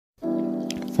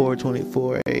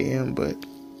4:24 a.m., but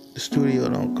the studio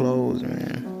don't close,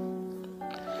 man.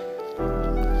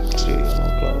 The studio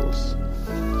don't close.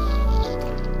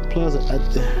 Plus,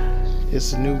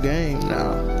 it's a new game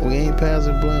now. We ain't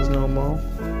passing blunts no more.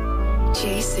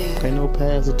 Ain't no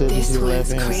passing to the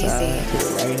left hand side, to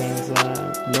the right hand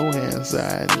side, no hand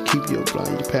side. You keep your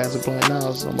blunt. You pass a blunt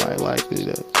now, somebody likely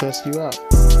to cuss you out.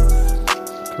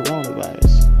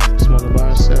 Coronavirus. Smoking by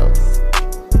yourself.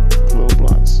 Little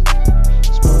blunts.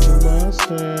 Smoking by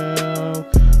yourself.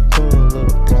 Put a little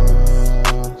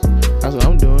blunts. That's what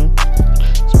I'm doing.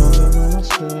 Smoking by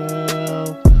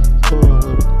myself. Put a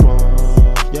little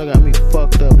blunts. Y'all got me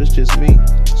fucked up. It's just me.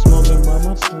 Smoking by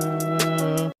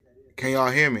myself. Can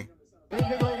y'all hear me?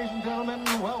 Ladies and gentlemen,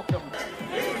 welcome.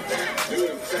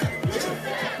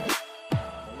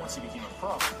 Once he became a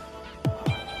pro,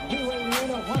 he weighed in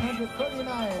at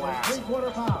 139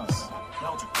 3/4 pounds.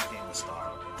 Meldrick became the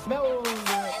star.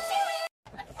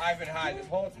 I've been high this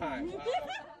whole time.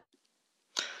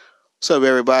 What's up,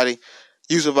 everybody?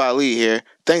 Yusuf Ali here.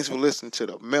 Thanks for listening to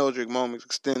the Meldrick Moments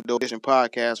Extended Edition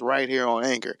podcast right here on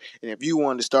Anchor. And if you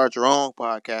want to start your own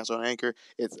podcast on Anchor,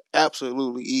 it's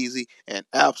absolutely easy and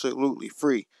absolutely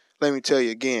free. Let me tell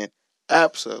you again,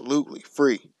 absolutely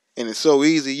free. And it's so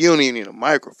easy, you don't even need a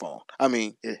microphone. I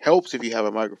mean, it helps if you have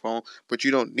a microphone, but you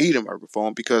don't need a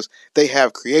microphone because they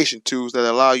have creation tools that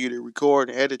allow you to record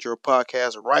and edit your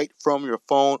podcast right from your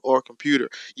phone or computer.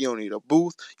 You don't need a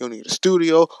booth. You don't need a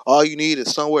studio. All you need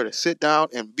is somewhere to sit down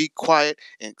and be quiet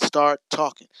and start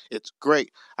talking. It's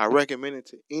great. I recommend it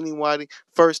to anybody,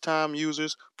 first-time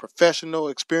users, professional,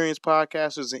 experienced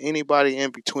podcasters, and anybody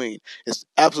in between. It's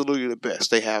absolutely the best.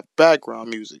 They have background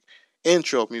music,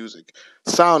 intro music,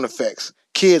 sound effects,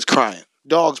 kids crying,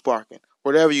 dogs barking,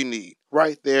 whatever you need.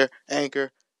 Right there,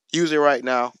 Anchor. Use it right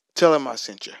now. Tell them I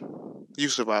sent you.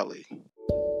 Yusuf Ali.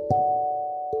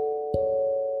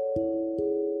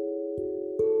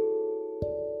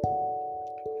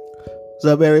 What's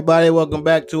up, everybody? Welcome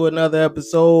back to another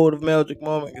episode of Meldrick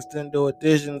Moment Extendo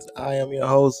Editions. I am your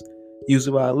host,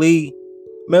 Yusuf Ali.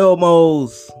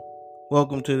 Melmos.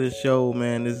 Welcome to the show,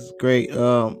 man. This is great.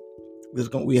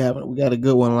 We got a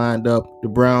good one lined up. The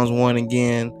Browns won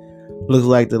again. Looks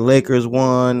like the Lakers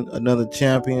won another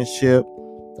championship.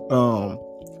 I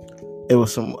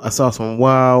saw some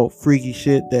wild, freaky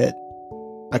shit that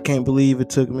I can't believe it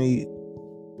took me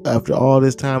after all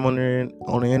this time on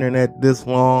the internet this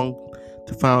long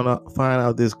to find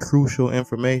out this crucial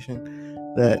information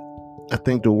that I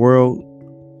think the world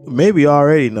maybe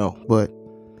already know, but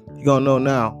you're gonna know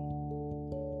now.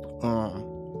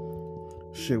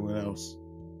 What else?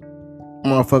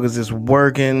 Motherfuckers is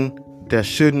working that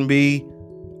shouldn't be.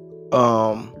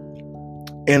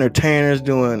 Entertainers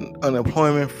doing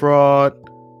unemployment fraud.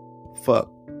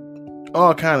 Fuck.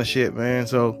 All kind of shit, man.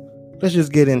 So let's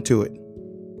just get into it.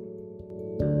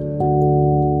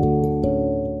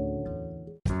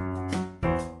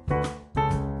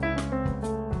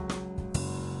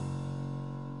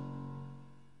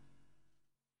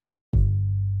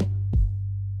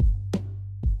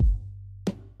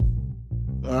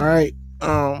 Alright,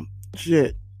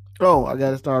 shit. Oh, I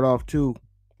gotta start off too.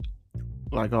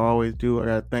 Like I always do, I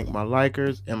gotta thank my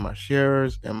likers and my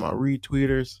sharers and my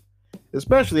retweeters.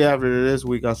 Especially after this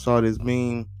week, I saw this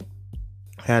meme.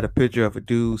 Had a picture of a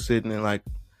dude sitting in like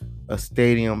a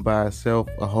stadium by itself,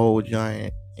 a whole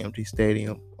giant empty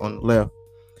stadium on the left.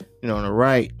 On the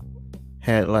right,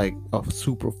 had like a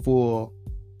super full,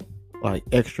 like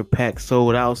extra packed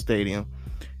sold out stadium.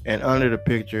 And under the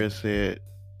picture it said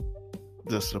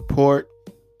the support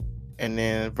and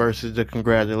then versus the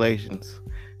congratulations.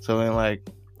 So then like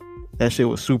that shit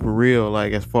was super real,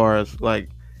 like as far as like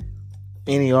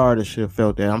any artist should have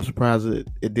felt that. I'm surprised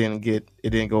it didn't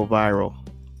go viral.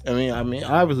 I mean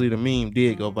obviously the meme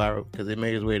did go viral because it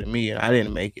made its way to me and I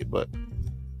didn't make it, but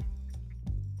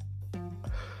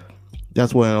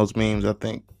that's one of those memes I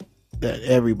think that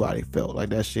everybody felt like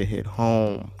that shit hit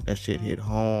home. That shit hit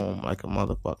home like a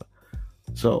motherfucker.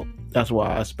 So that's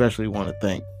why I especially want to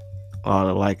thank all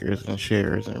the likers and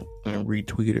sharers and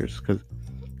retweeters, because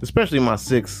especially my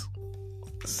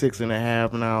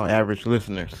 6.5 now average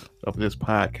listeners of this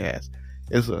podcast.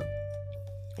 It's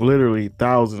literally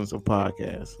thousands of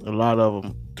podcasts. A lot of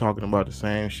them talking about the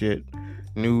same shit: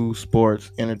 news,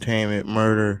 sports, entertainment,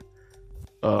 murder.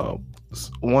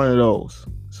 One of those.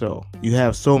 So you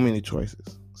have so many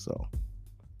choices. So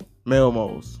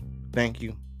Melmos, thank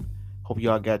you. Hope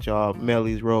y'all got y'all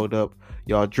mellies rolled up,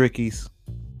 y'all drickies,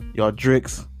 y'all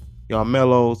dricks, y'all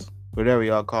mellows, whatever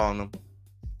y'all calling them.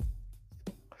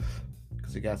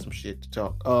 Cause we got some shit to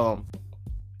talk. I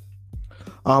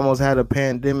almost had a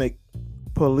pandemic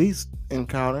police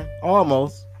encounter.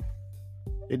 Almost.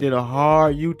 They did a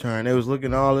hard U-turn. They was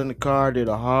looking all in the car, did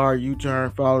a hard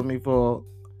U-turn, followed me for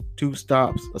 2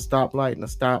 stops, a stoplight and a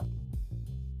stop.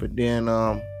 But then,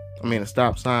 a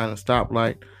stop sign and a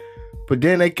stoplight. But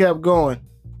then they kept going.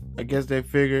 I guess they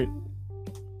figured,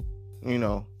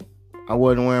 I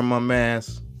wasn't wearing my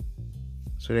mask,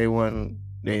 so they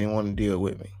didn't want to deal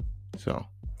with me. So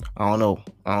I don't know.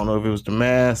 I don't know if it was the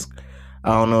mask. I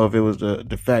don't know if it was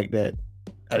the fact that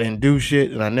I didn't do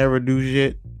shit and I never do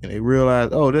shit. And they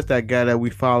realized, oh, that's that guy that we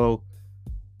follow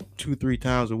 2-3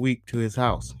 times a week to his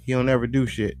house. He don't ever do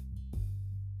shit.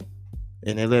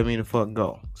 And they let me the fuck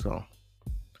go. So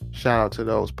shout out to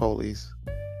those police.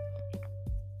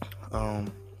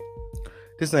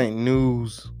 This ain't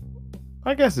news.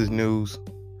 I guess it's news.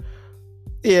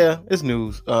 Yeah, it's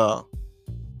news.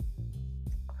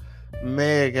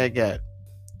 Meg, I got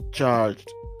charged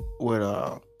with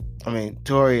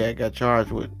Tori, I got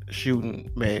charged with shooting.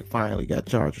 Meg finally got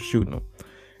charged with shooting him.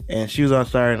 And she was on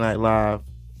Saturday Night Live,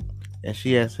 and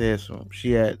she had said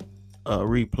she had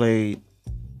replayed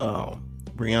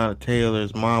Breonna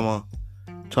Taylor's mama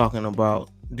talking about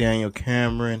Daniel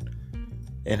Cameron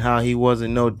and how he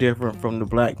wasn't no different from the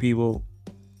black people,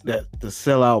 the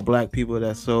sellout black people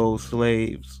that sold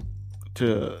slaves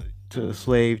to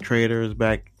slave traders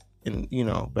back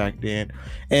then.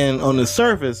 And on the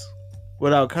surface,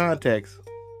 without context,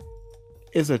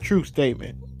 it's a true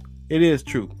statement. It is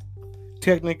true.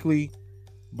 Technically,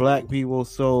 black people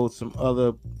sold some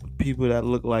other people that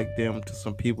looked like them to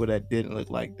some people that didn't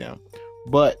look like them.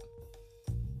 But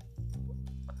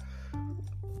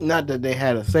not that they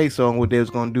had a say so on what they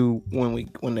was gonna do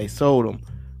when they sold them,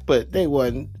 but they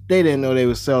didn't know they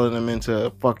was selling them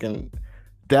into fucking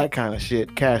that kind of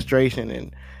shit,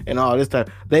 castration and all this type.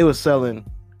 They was selling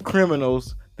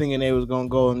criminals, thinking they was gonna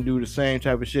go and do the same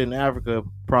type of shit in Africa,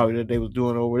 probably that they was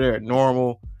doing over there.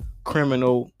 Normal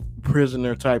criminal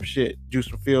prisoner type shit. Do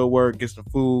some field work, get some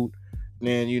food, and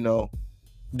then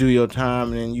do your time,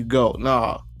 and then you go.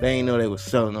 Nah, they ain't know they was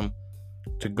selling them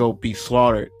to go be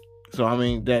slaughtered. So I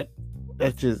mean that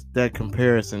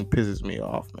comparison pisses me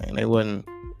off, man. They wasn't.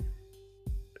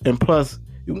 And plus,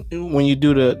 when you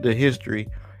do the history,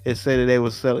 it said that they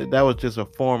was selling. That was just a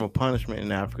form of punishment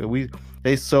in Africa.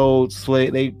 They sold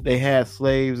slave. They had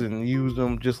slaves and used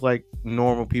them just like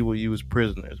normal people use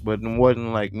prisoners. But it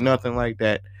wasn't like nothing like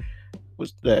that.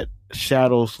 Was that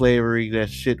shadow slavery? That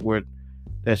shit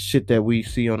that we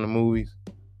see on the movies.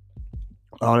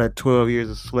 All that 12 years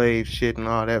of slave shit and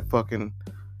all that fucking.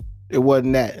 It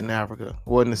wasn't that in Africa. It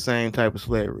wasn't the same type of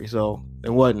slavery. So it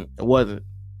wasn't.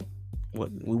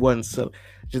 We wasn't so.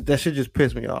 That shit just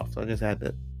pissed me off. So I just had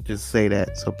to just say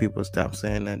that so people stop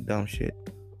saying that dumb shit.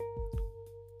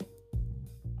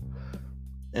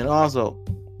 And also,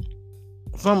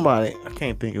 somebody, I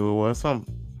can't think of who it was, some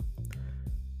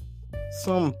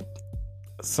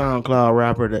SoundCloud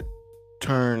rapper that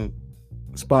turned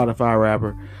Spotify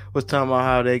rapper was talking about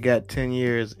how they got 10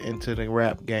 years into the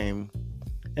rap game.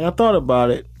 And I thought about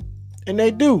it, and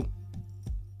they do.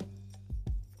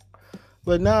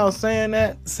 But now saying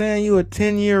you a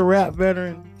 10-year rap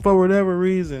veteran, for whatever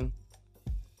reason,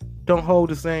 don't hold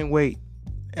the same weight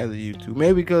as a YouTube.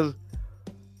 Maybe because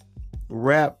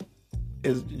rap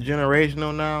is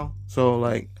generational now. So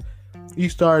like, you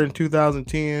started in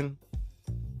 2010.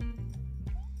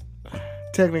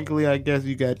 Technically, I guess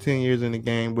you got 10 years in the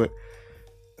game, but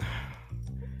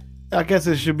I guess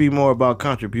it should be more about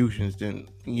contributions than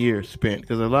years spent.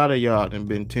 Because a lot of y'all done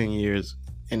been 10 years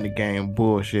in the game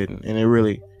bullshitting,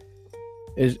 and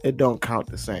it don't count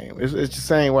the same. It's the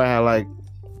same way how like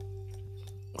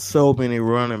so many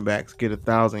running backs get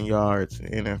 1,000 yards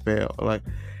in NFL. Like,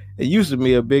 it used to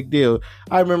be a big deal.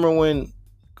 I remember when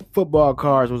football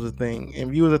cards was a thing.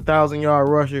 If you was 1,000-yard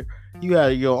rusher, you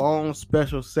had your own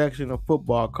special section of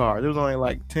football cards. There was only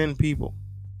like 10 people,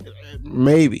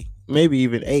 maybe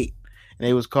even 8, and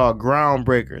it was called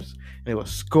groundbreakers. And it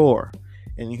was score,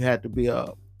 and you had to be a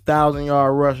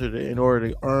 1,000-yard rusher in order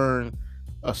to earn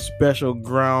a special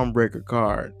groundbreaker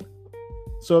card.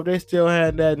 So if they still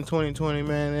had that in 2020,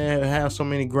 man, they have so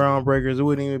many groundbreakers, it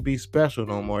wouldn't even be special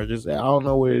no more. Just, I don't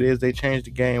know what it is. They changed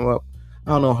the game up.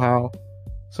 I don't know how.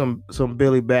 Some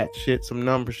Billy Bat shit, some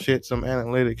number shit, some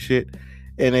analytic shit,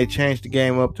 and they changed the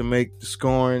game up to make the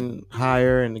scoring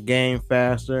higher and the game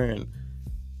faster, and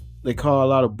they call a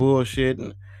lot of bullshit.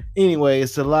 And anyway,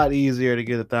 it's a lot easier to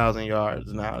get 1,000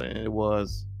 yards now than it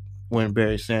was when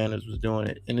Barry Sanders was doing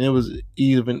it. And it was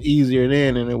even easier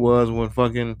then than it was when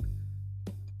fucking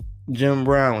Jim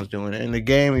Brown was doing it. And the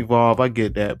game evolved, I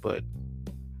get that, but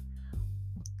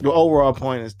the overall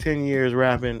point is 10 years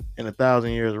rapping and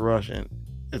 1,000 years rushing.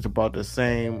 It's about the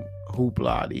same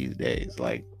hoopla these days.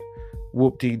 Like,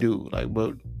 whoop-de-doo. Like,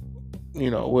 but,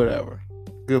 whatever.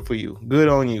 Good for you. Good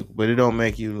on you. But it don't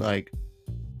make you, like,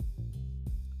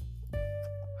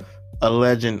 a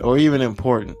legend or even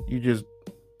important. You just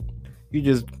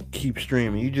keep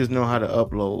streaming. You just know how to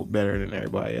upload better than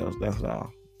everybody else. That's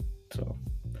all. So,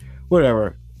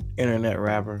 whatever. Internet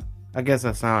rapper. I guess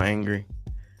I sound angry.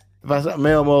 If I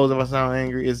sound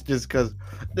angry, it's just because.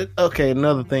 Okay,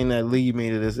 another thing that lead me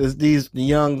to this is these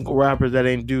young rappers that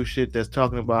ain't do shit that's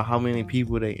talking about how many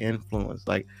people they influence.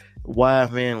 Like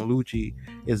YFN Lucci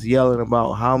is yelling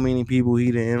about how many people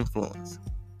he done influence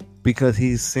because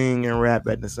he's sing and rap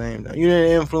at the same time. You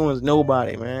didn't influence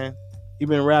nobody, man. You've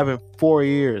been rapping 4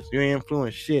 years. You ain't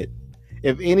influenced shit.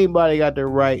 If anybody got the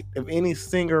right, if any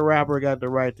singer rapper got the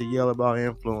right to yell about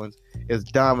influence, it's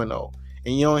Domino.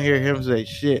 And you don't hear him say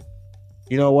shit.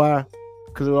 You know why?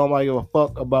 Because nobody give a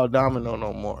fuck about Domino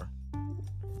no more.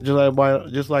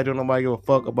 Just like don't nobody give a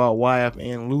fuck about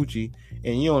YFN Lucci.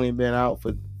 And you only been out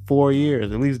for 4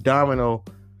 years. At least Domino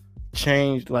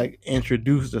changed, like,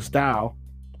 introduced the style.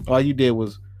 All you did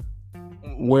was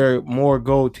wear more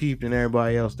gold teeth than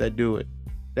everybody else that do it.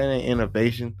 That ain't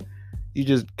innovation. You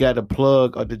just got a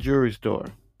plug at the jewelry store.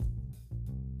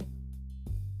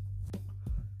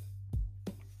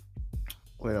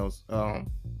 What else?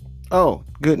 Oh,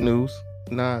 good news.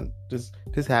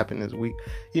 This happened this week.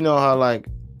 You know how, like,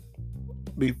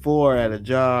 before at a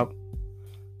job,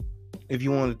 if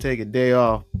you wanted to take a day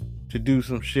off to do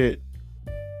some shit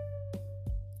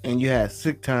and you had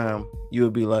sick time, you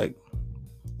would be like,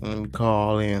 let me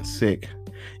call in sick.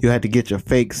 You had to get your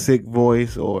fake sick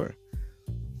voice, or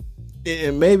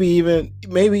and maybe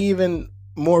even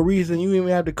more reason you even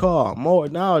have to call. More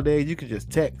nowadays, you can just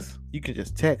text. You can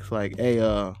just text like, hey,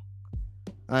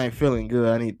 I ain't feeling good.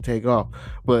 I need to take off.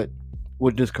 But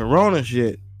with this corona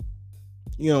shit,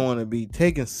 you don't want to be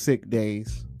taking sick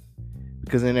days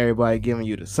because then everybody giving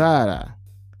you the side eye.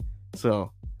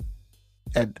 So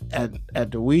at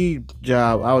the weed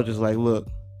job, I was just like, look,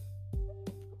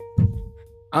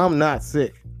 I'm not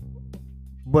sick,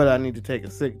 but I need to take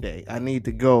a sick day. I need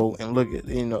to go and look at,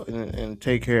 and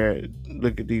take care,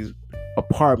 look at these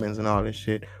apartments and all this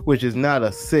shit, which is not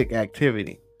a sick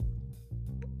activity.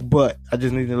 But I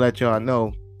just need to let y'all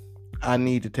know I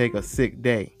need to take a sick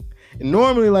day. And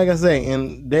normally, like I say,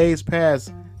 in days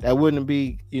past, that wouldn't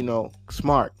be,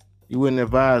 smart. You wouldn't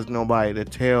advise nobody to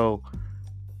tell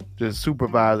the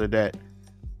supervisor that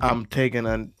I'm taking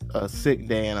a sick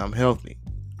day and I'm healthy.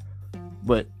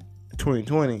 But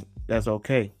 2020, that's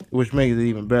okay, which makes it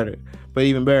even better. But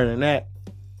even better than that,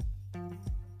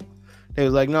 they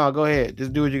was like, no, go ahead,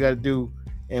 just do what you got to do,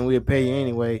 and we'll pay you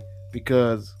anyway,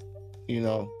 because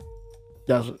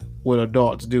that's what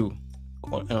adults do.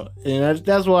 And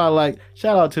that's why I like,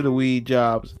 shout out to the weed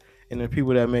jobs and the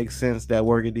people that make sense that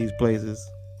work at these places,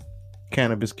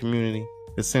 cannabis community,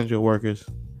 essential workers.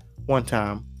 One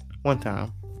time.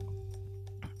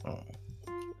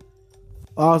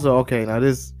 Also, okay, now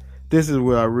this is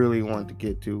where I really want to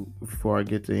get to before I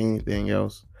get to anything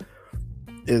else,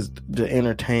 is the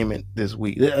entertainment this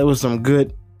week. It was some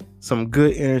good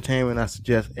entertainment I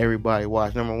suggest everybody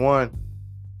watch. Number one,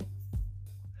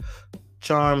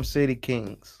 Charm City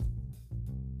Kings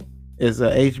is a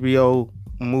HBO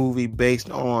movie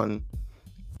based on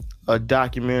a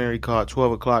documentary called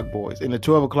 12 O'Clock Boys. And the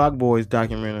 12 O'Clock Boys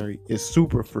documentary is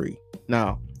super free.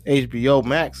 Now, HBO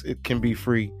Max, it can be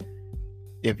free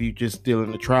if you just still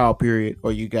in the trial period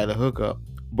or you got a hookup.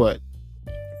 But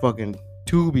fucking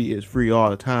Tubi is free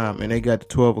all the time, and they got the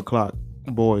 12 O'Clock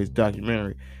Boys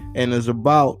documentary. And it's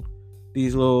about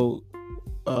these little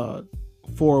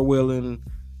four-wheeling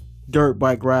dirt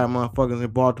bike ride motherfuckers in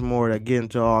Baltimore that get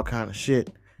into all kind of shit.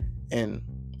 And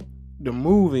the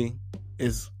movie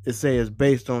is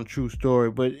based on true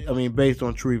story, but I mean based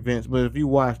on true events. But if you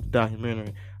watch the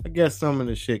documentary, I guess some of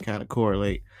the shit kind of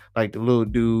correlate. Like the little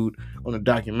dude on the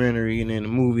documentary, and then the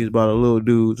movie is about a little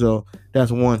dude. So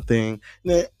that's one thing.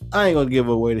 Now, I ain't gonna give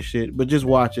away the shit, but just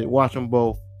watch it. Watch them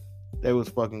both. They was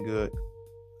fucking good.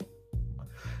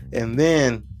 And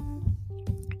then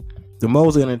the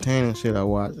most entertaining shit I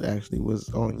watched actually was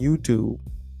on YouTube.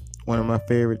 One of my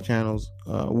favorite channels,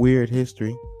 Weird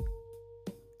History.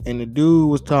 And the dude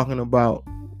was talking about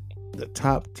the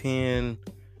top 10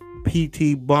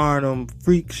 P.T. Barnum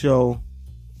freak show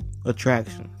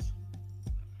attractions.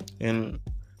 And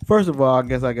first of all, I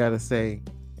guess I gotta say,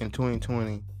 in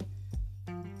 2020,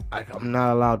 I'm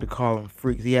not allowed to call them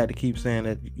freaks. He had to keep saying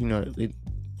that,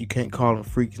 you can't call them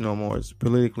freaks no more. It's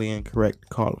politically incorrect to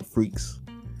call them freaks.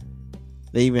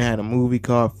 They even had a movie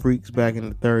called Freaks back in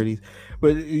the 30s.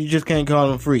 But you just can't call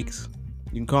them freaks.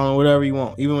 You can call them whatever you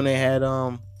want. Even when they had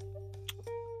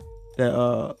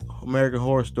that American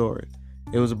Horror Story.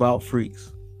 It was about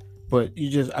freaks. But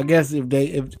I guess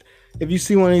if you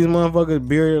see one of these motherfuckers,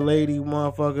 bearded lady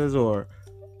motherfuckers, or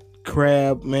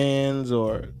crab mans,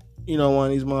 or one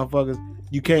of these motherfuckers,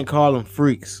 you can't call them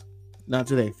freaks, not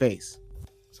to their face.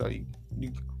 So you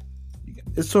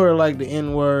it's sort of like the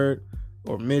N-word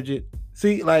or midget.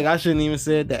 See, like, I shouldn't even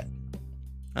said that.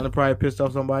 I'd have probably pissed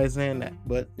off somebody saying that,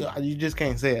 but you just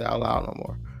can't say it out loud no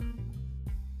more.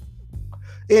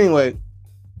 Anyway,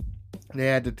 they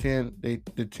had the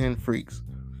 10 freaks,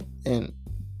 and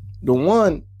the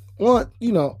one,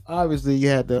 obviously you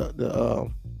had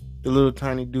the little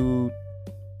tiny dude,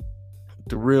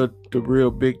 the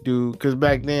real big dude, because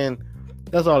back then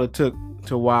that's all it took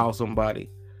to wow somebody,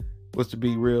 was to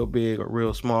be real big or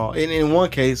real small. And in one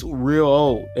case, real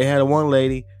old. They had one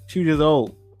lady, she was just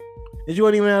old. And she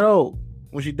wasn't even that old.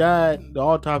 When she died, the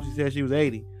autopsy said she was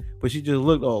 80, but she just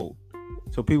looked old.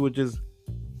 So people just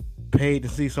paid to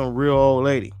see some real old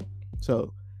lady.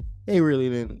 So they really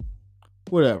didn't,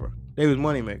 whatever. They was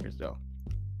money makers though.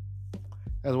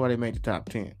 That's why they made the top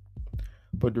 10.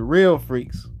 But the real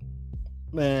freaks,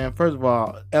 man, first of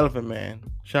all, Elephant Man.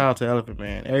 Shout out to Elephant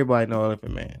Man. Everybody know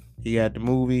Elephant Man. He had the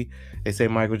movie. They say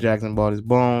Michael Jackson bought his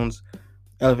bones.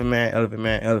 Elephant Man, Elephant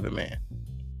Man, Elephant Man.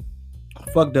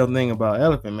 Fucked up thing about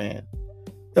Elephant Man.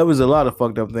 There was a lot of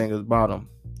fucked up things about him.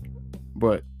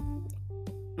 But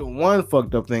the one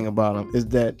fucked up thing about him is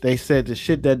that they said the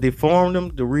shit that deformed him,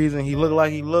 the reason he looked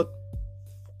like he looked,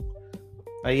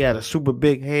 like he had a super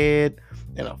big head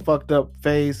and a fucked up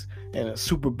face and a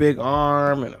super big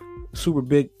arm and a super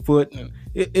big foot, and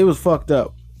it was fucked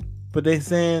up. But they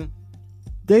saying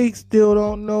they still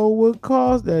don't know what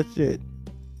caused that shit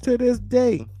to this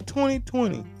day.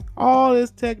 2020, all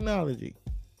this technology,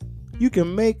 you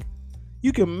can make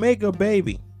a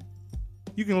baby.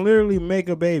 You can literally make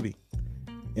a baby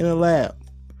in a lab,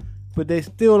 but they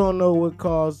still don't know what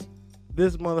caused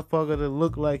this motherfucker to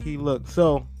look like he looked.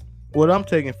 So what I'm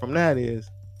taking from that is,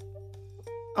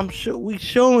 we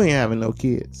sure ain't having no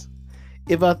kids.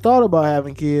 If I thought about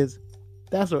having kids,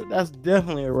 that's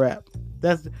definitely a wrap.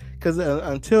 That's because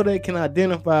until they can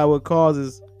identify what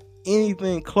causes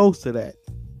anything close to that,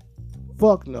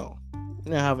 fuck no.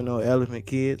 You're not having no elephant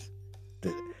kids.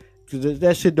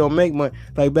 That shit don't make money.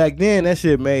 Like back then, that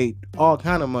shit made all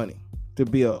kind of money to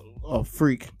be a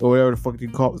freak or whatever the fuck you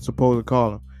supposed to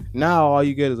call them. Now all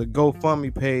you get is a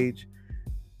GoFundMe page,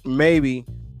 maybe,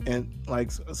 and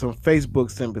like some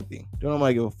Facebook sympathy. Don't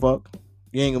nobody give a fuck.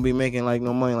 You ain't gonna be making like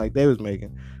no money like they was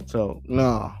making. So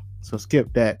no. So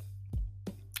skip that.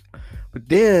 But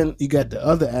then you got the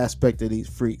other aspect of these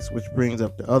freaks, which brings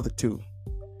up the other two,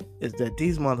 is that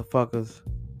these motherfuckers,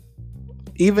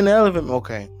 even the Elephant,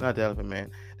 okay, not the Elephant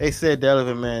Man. They said the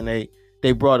Elephant Man,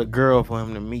 they brought a girl for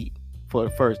him to meet for the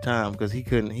first time because he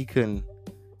couldn't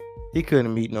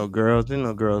meet no girls. Didn't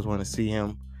no girls want to see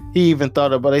him. They say he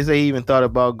even thought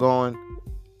about going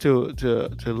to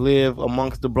live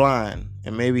amongst the blind,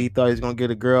 and maybe he thought he was gonna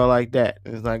get a girl like that.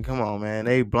 And it's like, come on, man,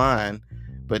 they blind,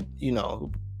 but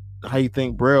how you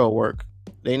think Braille work?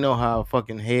 They know how a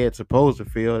fucking head's supposed to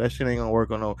feel. That shit ain't gonna work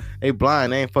on no. They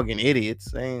blind. They ain't fucking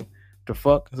idiots. They ain't the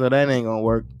fuck. So that ain't gonna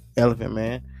work. Elephant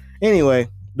Man. Anyway,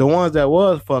 the ones that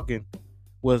was fucking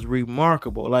was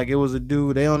remarkable. Like it was a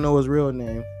dude. They don't know his real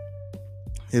name.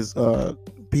 His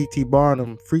P.T.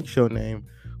 Barnum freak show name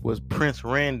was Prince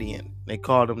Randian. They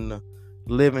called him the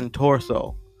Living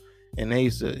Torso. And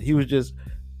he was just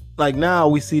like, now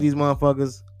we see these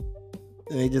motherfuckers.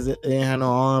 And they ain't have no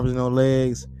arms and no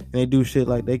legs, and they do shit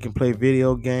like they can play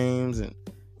video games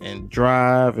and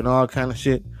drive and all kind of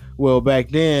shit. Well, back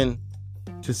then,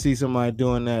 to see somebody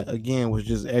doing that again was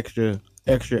just extra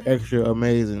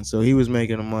amazing. So he was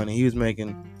making the money. He was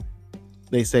making,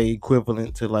 they say,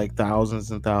 equivalent to like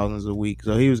thousands and thousands a week.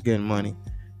 So he was getting money.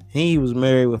 He was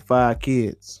married with 5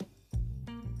 kids,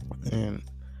 and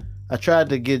I tried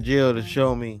to get Jill to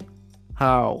show me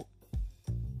how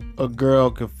a girl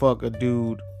could fuck a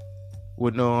dude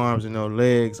with no arms and no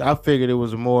legs. I figured it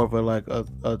was more of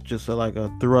a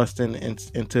thrust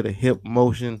into the hip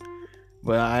motion,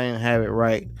 but I didn't have it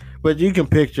right. But you can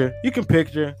picture.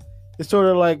 It's sort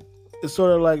of like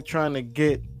trying to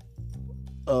get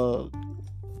a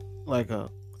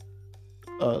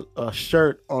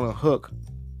shirt on a hook,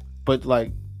 but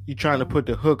like you're trying to put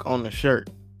the hook on the shirt.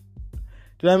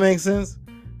 Does that make sense?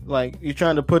 Like you're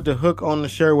trying to put the hook on the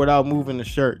shirt without moving the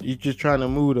shirt. You're just trying to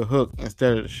move the hook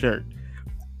instead of the shirt.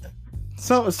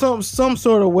 Some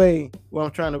sort of way.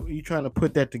 You're trying to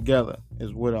put that together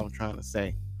is what I'm trying to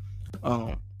say.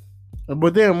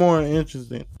 But they're more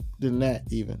interesting than that.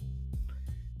 Even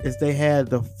is they had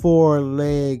the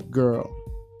 4-leg girl.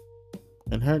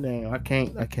 And her name, I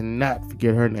cannot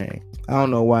forget her name. I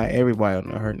don't know why everybody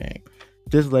don't know her name.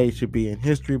 This lady should be in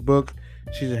history books.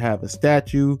 She should have a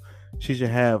statue. She should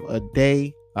have a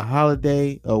day, a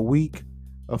holiday, a week,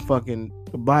 a fucking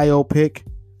biopic.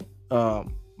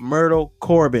 Myrtle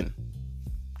Corbin.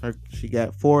 She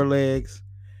got 4 legs.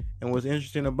 And what's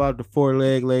interesting about the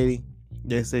 4-leg lady,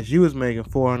 they said she was making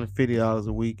 $450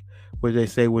 a week, which they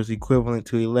say was equivalent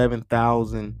to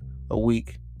 $11,000 a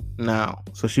week now.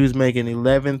 So she was making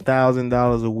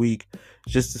 $11,000 a week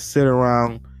just to sit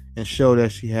around and show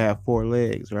that she had 4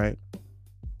 legs, right?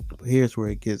 But here's where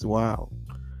it gets wild.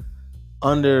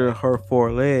 Under her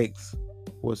 4 legs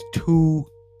was 2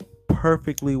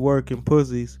 perfectly working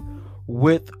pussies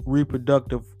with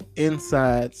reproductive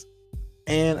insides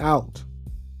and out.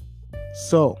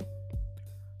 So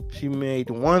she made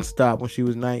one stop when she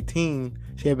was 19.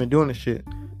 She had been doing this shit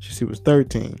since she was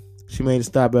 13. She made a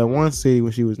stop at one city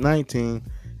when she was 19,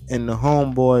 and the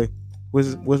homeboy,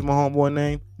 what's my homeboy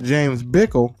name? James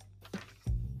Bickle,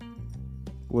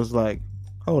 was like,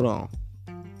 hold on.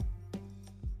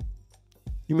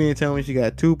 You mean to tell me she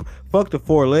got 2? Fuck the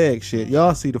 4 legs shit.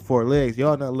 Y'all see the 4 legs.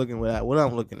 Y'all not looking at what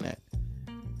I'm looking at.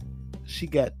 She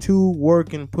got 2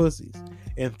 working pussies.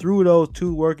 And through those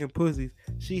 2 working pussies,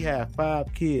 she had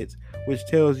 5 kids. Which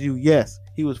tells you, yes,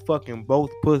 he was fucking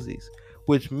both pussies.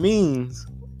 Which means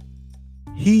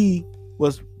he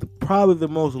was probably the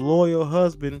most loyal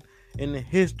husband in the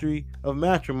history of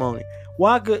matrimony.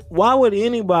 Why would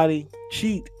anybody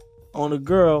cheat on a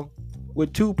girl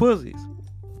with 2 pussies?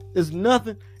 It's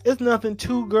nothing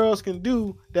 2 girls can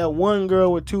do that one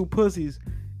girl with 2 pussies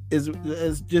is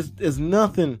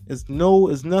nothing. It's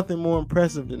nothing more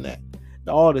impressive than that.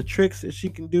 All the tricks that she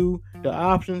can do, the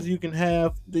options you can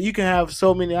have. You can have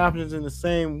so many options in the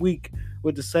same week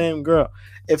with the same girl.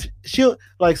 If she,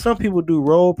 like some people do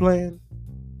role playing,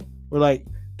 where like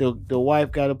the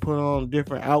wife got to put on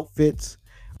different outfits,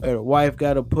 or the wife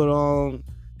got to put on,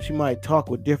 she might talk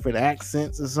with different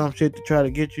accents or some shit to try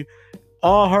to get you.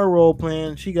 All her role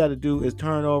playing she got to do is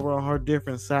turn over on her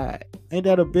different side. Ain't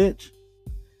that a bitch?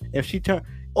 If she turn,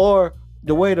 or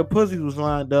the way the pussy was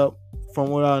lined up, from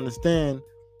what I understand,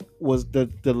 was the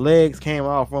legs came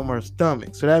out from her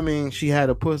stomach. So that means she had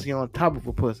a pussy on top of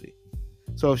a pussy.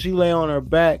 So if she lay on her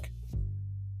back,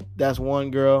 that's one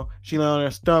girl. She lay on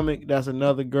her stomach, that's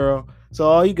another girl. So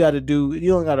all you got to do,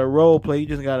 you don't got to role play. You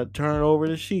just got to turn over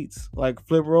the sheets, like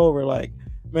flip her over. Like,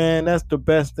 man, that's the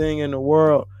best thing in the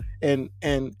world. And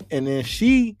then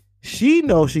she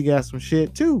knows she got some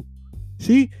shit too.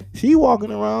 She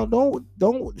walking around,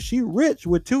 she rich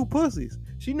with 2 pussies.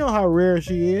 She know how rare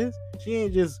she is. She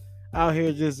ain't just out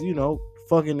here just,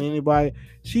 fucking anybody.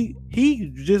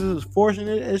 He just as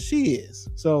fortunate as she is.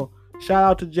 So shout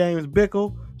out to James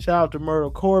Bickle. Shout out to Myrtle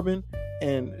Corbin.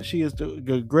 And she is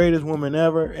the greatest woman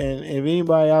ever. And if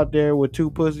anybody out there with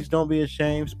 2 pussies, don't be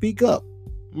ashamed. Speak up.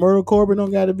 Myrtle Corbin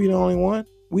don't got to be the only one.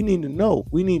 We need to know.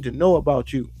 We need to know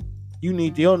about you. You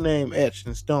need your name etched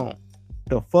in stone.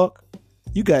 The fuck?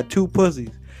 You got 2 pussies.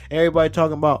 Everybody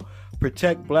talking about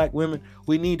protect black women.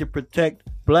 We need to protect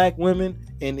black women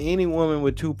and any woman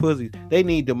with 2 pussies. They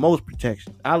need the most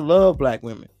protection. I love black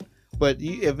women. But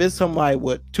if it's somebody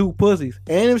with 2 pussies,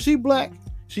 and if she black,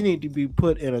 she need to be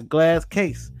put in a glass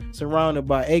case surrounded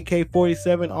by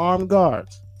AK-47 armed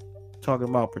guards. Talking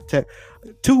about protect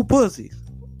 2 pussies.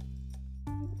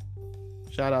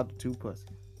 Shout out to 2 pussies.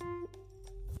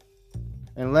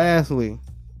 And lastly,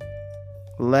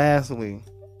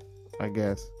 I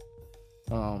guess,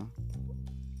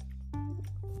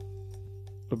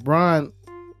 LeBron,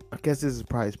 I guess this is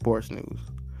probably sports news,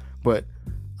 but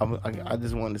I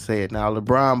just wanted to say it now.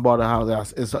 LeBron bought a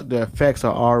house. The effects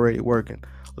are already working.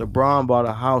 LeBron bought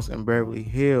a house in Beverly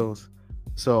Hills.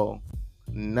 So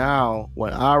now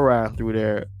when I ride through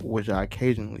there, which I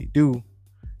occasionally do,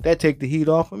 that take the heat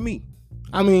off of me.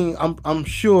 I mean, I'm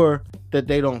sure that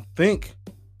they don't think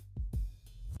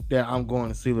that I'm going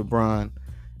to see LeBron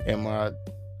in my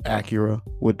Acura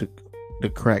with the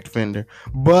cracked fender,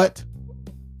 but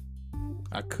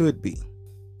I could be.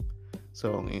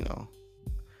 So,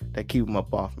 that keep them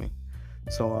up off me.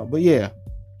 So, but yeah,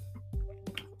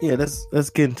 let's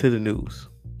get into the news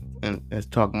and let's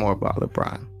talk more about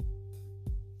LeBron.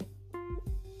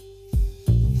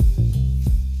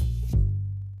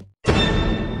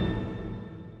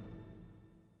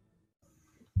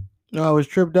 No, I was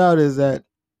tripped out is that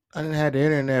I didn't have the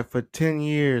internet for 10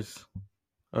 years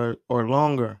or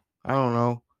longer. I don't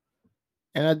know.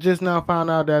 And I just now found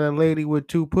out that a lady with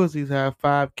 2 pussies have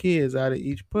 5 kids out of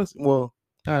each pussy. Well,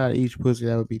 not out of each pussy,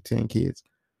 that would be 10 kids.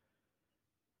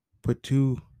 But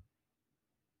 5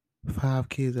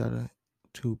 kids out of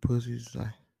 2 pussies, like,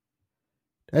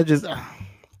 That just,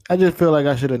 I just feel like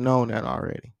I should have known that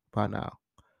already by now.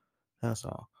 That's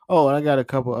all. Oh, and I got a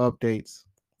couple updates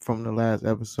from the last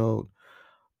episode.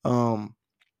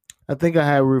 I think I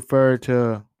had referred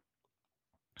to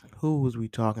who was we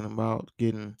talking about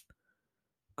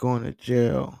going to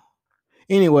jail.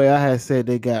 Anyway, I had said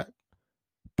they got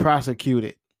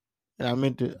prosecuted, and I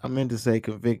meant to say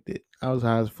convicted. I was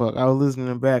high as fuck. I was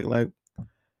listening back like,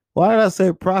 why did I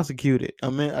say prosecuted? I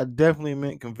definitely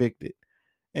meant convicted.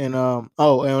 And and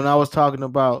when I was talking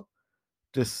about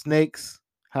the snakes,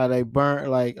 how they burn,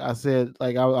 like I said,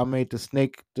 like I made the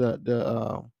snake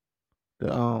the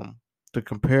the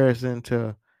comparison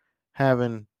to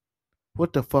having,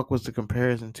 what the fuck was the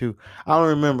comparison to? I don't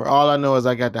remember. All I know is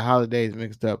I got the holidays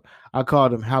mixed up. I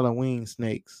called them Halloween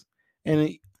snakes,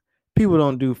 and people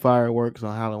don't do fireworks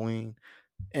on Halloween,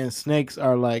 and snakes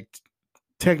are like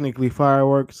technically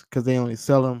fireworks because they only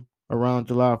sell them around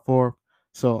July 4th.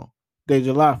 So they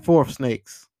July 4th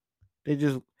snakes. They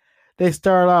just they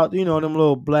start out, them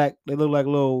little black. They look like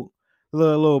little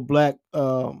black.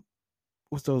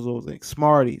 What's those little things?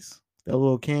 Smarties. The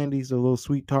little candies, the little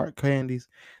sweet tart candies.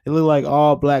 They look like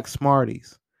all black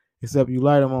Smarties, except you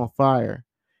light them on fire,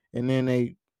 and then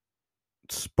they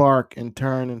spark and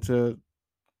turn into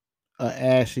a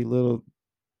ashy little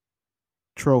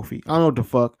trophy. I don't know what the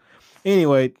fuck.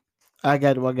 Anyway, I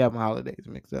got my holidays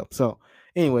mixed up. So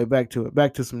anyway, back to it.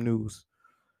 Back to some news.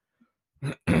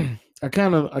 I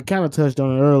kind of touched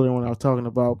on it earlier when I was talking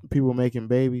about people making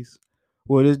babies.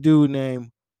 Well, this dude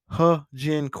named He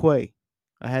Jin Kui.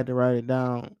 I had to write it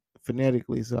down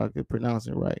phonetically so I could pronounce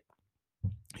it right.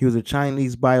 He was a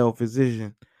Chinese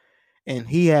biophysician, and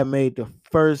he had made the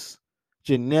first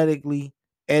genetically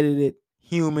edited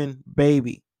human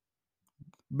baby.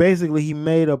 Basically, he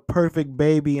made a perfect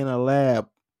baby in a lab,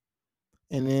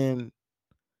 and then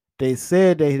they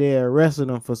said they arrested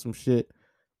him for some shit,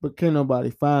 but can't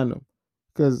nobody find him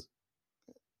because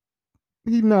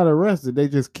he's not arrested. They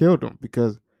just killed him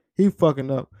because he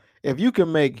fucking up. If you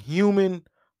can make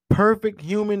perfect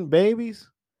human babies,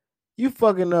 you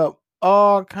fucking up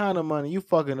all kind of money. You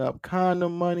fucking up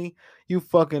condom money. You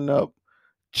fucking up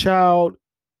child,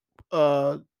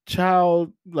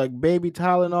 like baby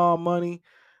Tylenol money.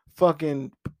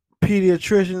 Fucking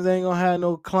pediatricians ain't gonna have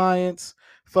no clients.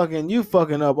 Fucking you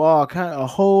fucking up a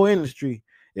whole industry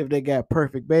if they got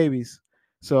perfect babies.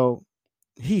 So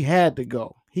he had to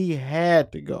go. He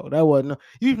had to go. That wasn't.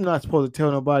 You're not supposed to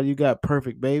tell nobody you got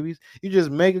perfect babies. You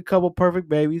just make a couple perfect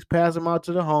babies, pass them out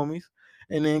to the homies,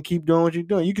 and then keep doing what you're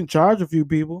doing. You can charge a few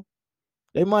people.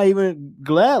 They might even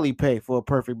gladly pay for a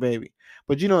perfect baby.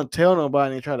 But you don't tell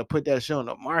nobody and try to put that shit on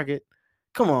the market.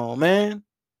 Come on, man.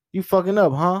 You fucking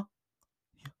up, huh?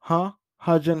 Huh?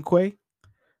 Hajun Quay?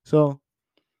 So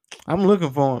I'm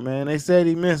looking for him, man. They said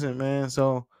he missing, man.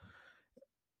 So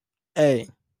hey,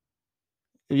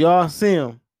 if y'all see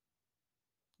him,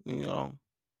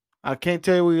 I can't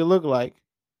tell you what he look like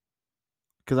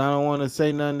because I don't want to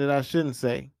say nothing that I shouldn't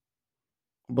say.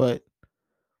 But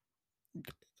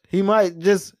he might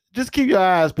just keep your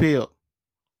eyes peeled.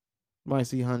 You might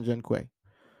see Han Jun Quay.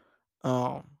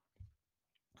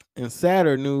 In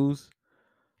sadder news,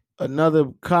 another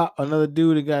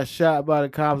dude that got shot by the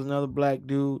cops, another black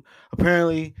dude.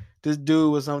 Apparently, this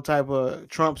dude was some type of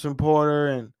Trump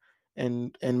supporter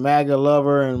and MAGA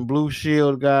lover and Blue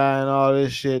Shield guy and all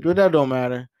this shit. But that don't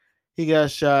matter. He got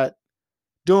shot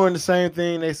doing the same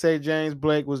thing they say James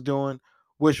Blake was doing,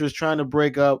 which was trying to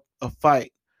break up a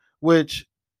fight, which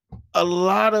a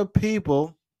lot of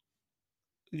people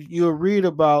you'll read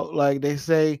about, like they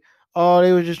say, oh,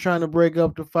 they were just trying to break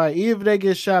up the fight. Even if they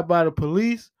get shot by the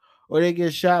police or they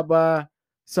get shot by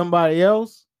somebody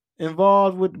else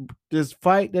involved with this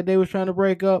fight that they was trying to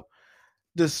break up,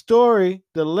 the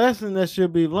lesson that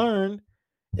should be learned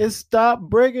is stop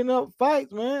breaking up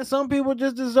fights, man. Some people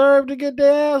just deserve to get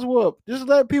their ass whooped. Just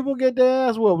let people get their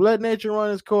ass whooped. Let nature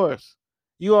run its course.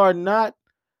 You are not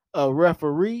a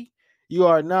referee. You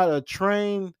are not a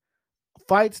trained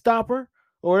fight stopper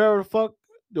or whatever the fuck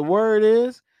the word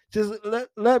is. Just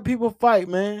let people fight,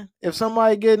 man. If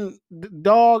somebody getting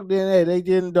dogged, then hey, they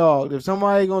getting dogged. If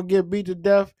somebody gonna get beat to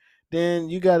death, then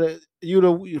you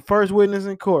the first witness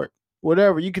in court.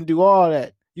 Whatever, you can do all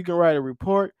that. You can write a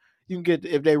report. You can get,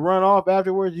 if they run off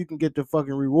afterwards, you can get the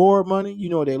fucking reward money. You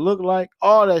know what they look like,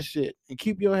 all that shit, and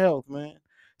keep your health, man.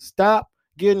 Stop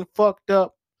getting fucked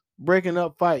up, breaking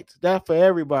up fights. That for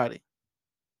everybody.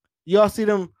 Y'all see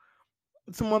them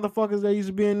some motherfuckers that used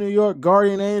to be in New York,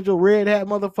 Guardian Angel, Red Hat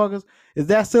motherfuckers. Is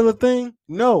that still a thing?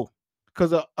 No,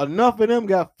 because enough of them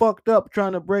got fucked up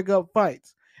trying to break up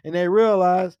fights, and they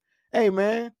realized, hey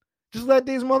man, just let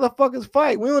these motherfuckers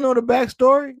fight. We don't know the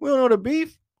backstory. We don't know the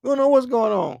beef. We don't know what's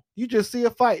going on. You just see a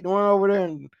fight and run over there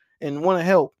and want to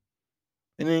help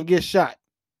and then get shot.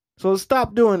 So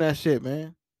stop doing that shit,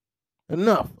 man.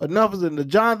 Enough. Enough is enough.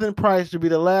 Jonathan Price should be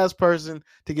the last person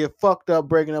to get fucked up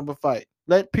breaking up a fight.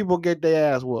 Let people get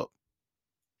their ass whooped.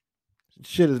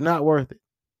 Shit is not worth it.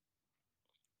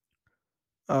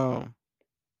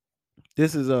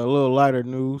 This is a little lighter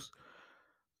news.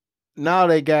 Now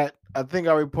they got, I think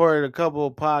I reported a couple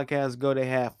of podcasts ago, they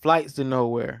had flights to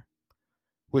nowhere,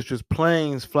 which was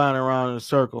planes flying around in a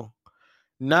circle.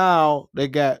 Now they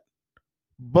got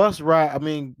boat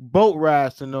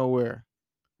rides to nowhere,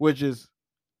 which is,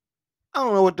 I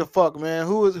don't know what the fuck, man.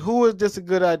 Who is this a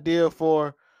good idea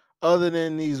for other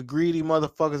than these greedy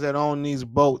motherfuckers that own these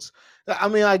boats? I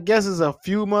mean, I guess there's a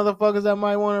few motherfuckers that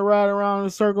might want to ride around in a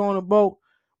circle on a boat,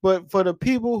 but for the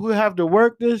people who have to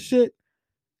work this shit,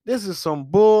 this is some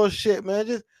bullshit, man.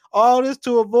 Just all this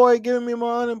to avoid giving me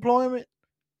my unemployment.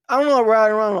 I don't know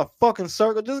riding around in a fucking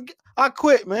circle. I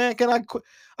quit, man. Can I quit?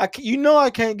 I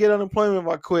can't get unemployment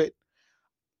if I quit.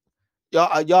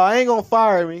 Y'all ain't gonna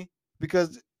fire me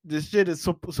because this shit is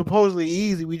supposedly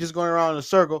easy. We just going around in a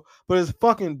circle, but it's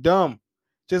fucking dumb.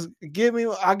 Just give me.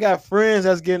 I got friends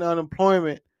that's getting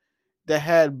unemployment that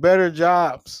had better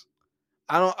jobs.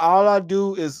 All I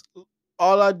do is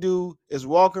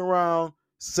walk around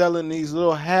selling these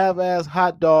little half-ass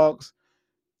hot dogs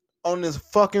on this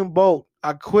fucking boat.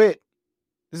 I quit.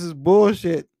 This is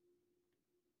bullshit.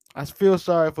 I feel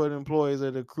sorry for the employees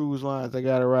of the cruise lines that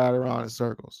gotta ride around in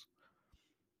circles.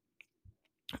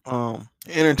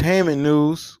 Entertainment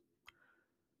news.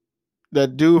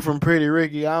 That dude from Pretty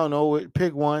Ricky, I don't know,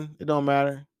 pick one. It don't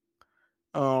matter.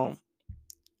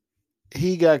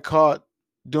 He got caught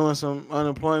doing some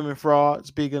unemployment fraud,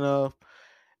 speaking of.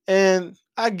 And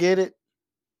I get it.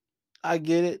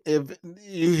 If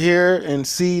you hear and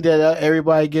see that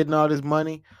everybody getting all this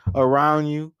money around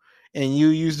you, and you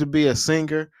used to be a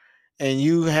singer, and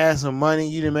you had some money,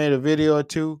 you done made a video or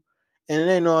two, and it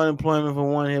ain't no unemployment for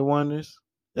one-hit wonders.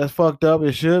 That's fucked up.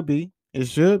 It should be.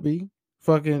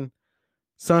 Fucking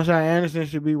Sunshine Anderson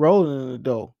should be rolling in the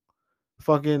dough.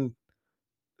 Fucking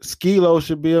Skee-Lo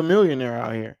should be a millionaire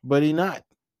out here, but he not.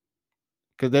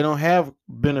 Because they don't have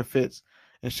benefits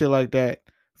and shit like that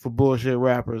for bullshit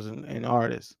rappers and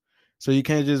artists. So you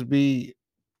can't just be,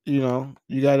 you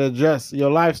got to adjust your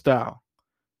lifestyle.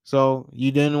 So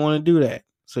you didn't want to do that.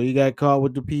 So you got caught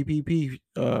with the PPP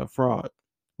fraud,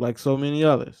 like so many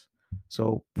others.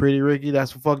 So Pretty Ricky,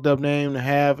 that's a fucked up name to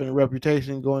have and a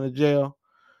reputation going to jail.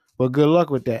 But good luck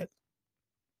with that.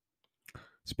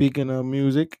 Speaking of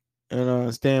music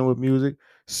and staying with music,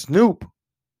 Snoop.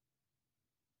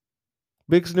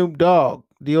 Big Snoop Dogg,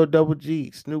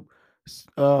 D-O-double-G, Snoop.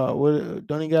 What?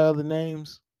 Don't he got other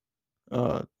names?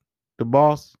 The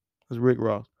boss is Rick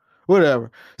Ross.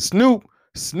 Whatever. Snoop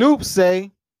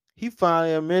say he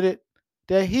finally admitted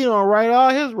that he don't write all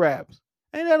his raps.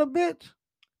 Ain't that a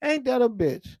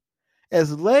bitch?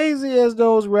 As lazy as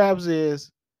those raps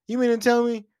is, you mean to tell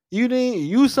me you didn't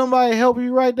use somebody help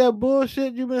you write that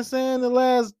bullshit you've been saying the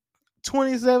last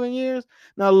 27 years?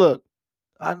 Now look,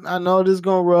 I know this is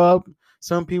gonna rub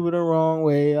some people the wrong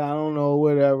way. I don't know,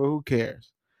 whatever. Who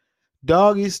cares?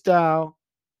 Doggy Style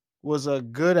was a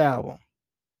good album.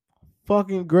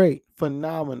 Fucking great.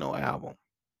 Phenomenal album.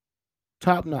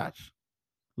 Top notch.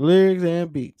 Lyrics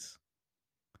and beats.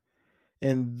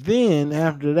 And then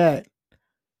after that,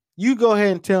 you go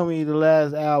ahead and tell me the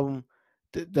last album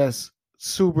that's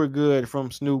super good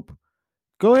from Snoop.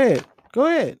 Go ahead.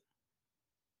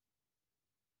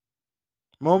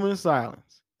 Moment of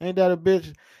silence. Ain't that a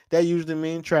bitch? That usually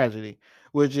means tragedy,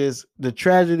 which is the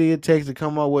tragedy it takes to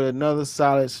come up with another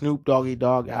solid Snoop Doggy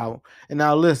Dogg album. And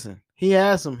now listen, he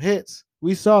has some hits.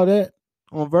 We saw that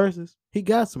on Versus. He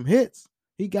got some hits.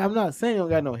 I'm not saying he don't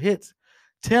got no hits.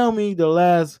 Tell me the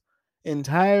last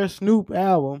entire Snoop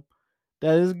album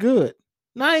that is good.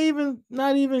 Not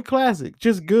even classic.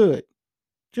 Just good.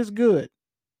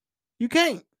 You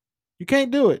can't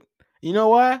do it. You know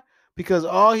why? Because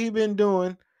all he been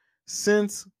doing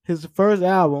since his first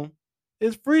album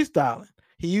is freestyling.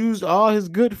 He used all his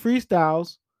good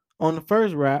freestyles on the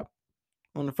first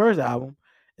album,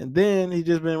 and then he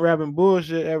just been rapping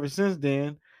bullshit ever since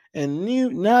then. And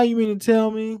now you mean to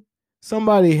tell me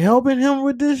somebody helping him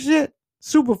with this shit?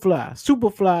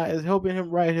 Superfly is helping him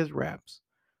write his raps.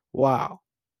 Wow.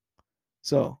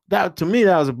 So that, to me,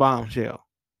 that was a bombshell.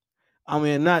 I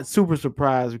mean, not super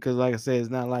surprised because, like I said, it's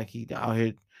not like he out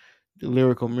here the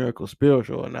lyrical miracle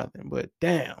spiritual or nothing. But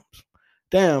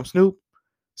damn, Snoop,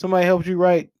 somebody helps you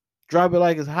write "Drop It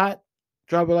Like It's Hot,"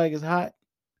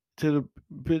 to the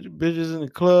bitches in the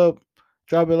club.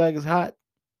 Drop it like it's hot.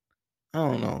 I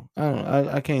don't know.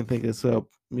 I can't think of sub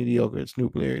mediocre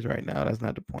Snoop lyrics right now. That's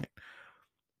not the point.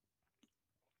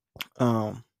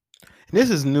 Um, this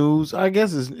is news. I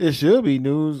guess it should be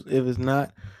news if it's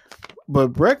not.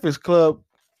 But Breakfast Club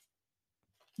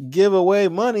give away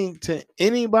money to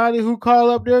anybody who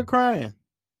call up there crying.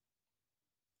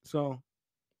 So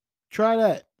try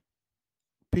that,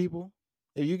 people.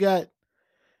 If you got,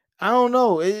 I don't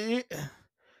know,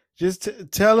 just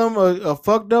tell them a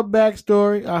fucked up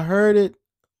backstory. I heard it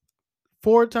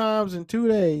 4 times in 2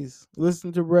 days.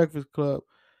 Listen to Breakfast Club.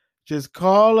 Just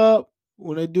call up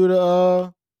when they do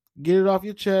the get it off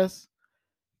your chest.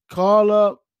 Call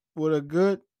up with a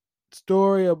good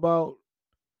story about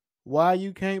why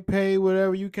you can't pay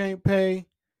whatever you can't pay,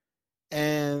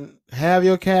 and have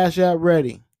your cash app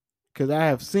ready, because I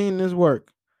have seen this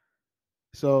work.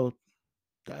 So,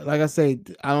 like I say,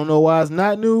 I don't know why it's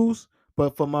not news,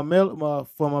 but for my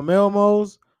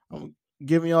Melmos, I'm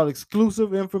giving y'all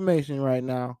exclusive information right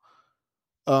now.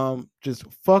 Just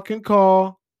fucking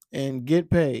call and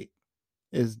get paid.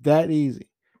 It's that easy.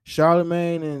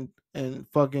 Charlemagne and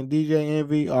fucking DJ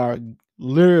Envy are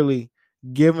literally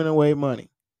giving away money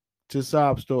to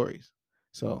sob stories.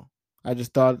 So I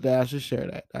just thought that I should share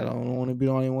that. I don't want to be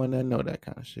the only one that know that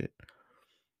kind of shit.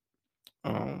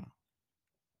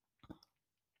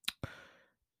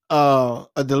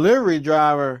 A delivery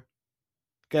driver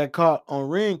got caught on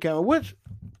Ring camera, which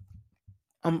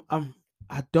I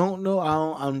don't know.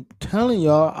 I'm telling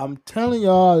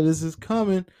y'all this is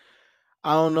coming.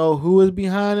 I don't know who is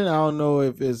behind it. I don't know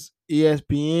if it's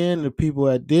ESPN, the people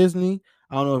at Disney.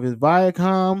 I don't know if it's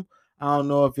Viacom. I don't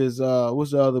know if it's what's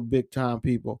the other big time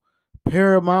people,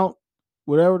 Paramount,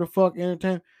 whatever the fuck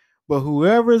entertainment. But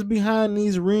whoever is behind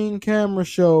these Ring camera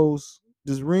shows,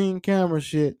 this Ring camera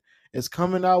shit, is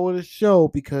coming out with a show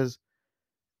because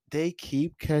they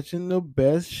keep catching the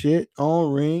best shit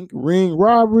on Ring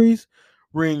robberies,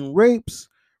 Ring rapes,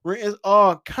 Ring, it's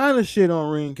all kind of shit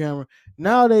on Ring camera.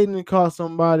 Now they didn't caught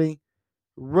somebody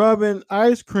rubbing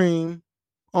ice cream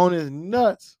on his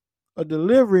nuts, a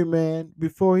delivery man,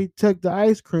 before he took the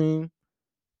ice cream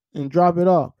and drop it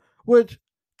off. Which,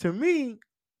 to me,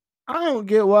 I don't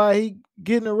get why he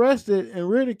getting arrested and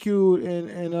ridiculed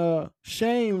and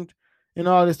shamed and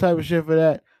all this type of shit for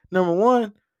that. Number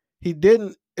one, he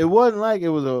didn't. It wasn't like it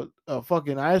was a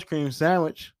fucking ice cream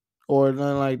sandwich or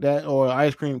nothing like that, or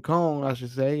ice cream cone, I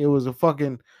should say. It was a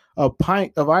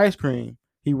pint of ice cream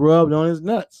he rubbed on his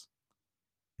nuts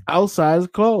outside his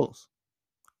clothes.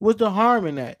 What's the harm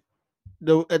in that?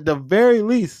 At the very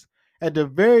least,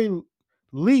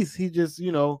 he just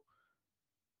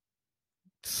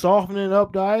softening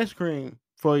up the ice cream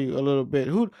for you a little bit.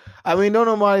 Don't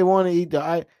nobody want to eat the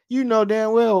ice. You know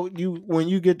damn well when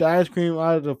you get the ice cream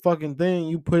out of the fucking thing,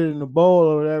 you put it in the bowl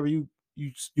or whatever. You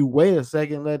wait a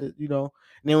second, let it and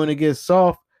then when it gets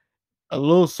soft, a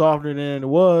little softer than it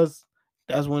was,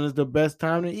 that's when it's the best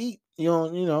time to eat. So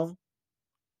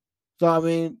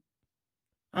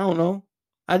I don't know.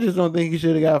 I just don't think he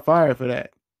should have got fired for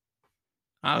that.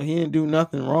 He didn't do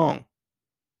nothing wrong.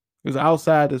 It was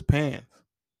outside his pants.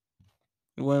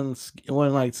 It wasn't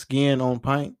like skin on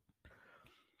pint.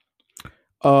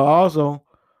 Also,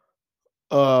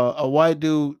 a white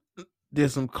dude did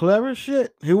some clever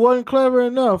shit. He wasn't clever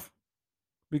enough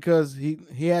because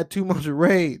he had too much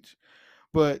rage,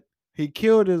 but he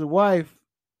killed his wife.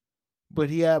 But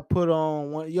he had put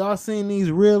on one. Y'all seen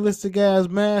these realistic ass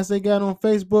masks they got on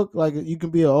Facebook? Like you can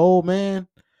be an old man.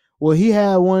 Well, he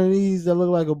had one of these that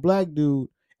looked like a black dude,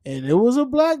 and it was a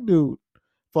black dude.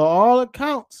 For all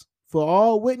accounts, for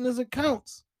all witness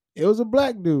accounts, it was a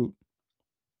black dude.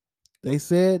 They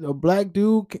said a black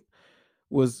dude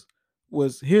was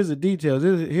here's the details.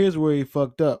 Here's where he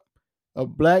fucked up. A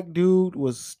black dude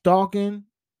was stalking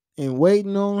and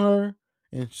waiting on her,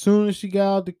 and as soon as she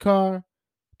got out the car,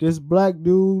 this black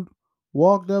dude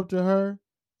walked up to her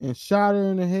and shot her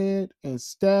in the head and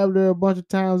stabbed her a bunch of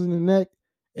times in the neck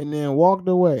and then walked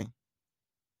away.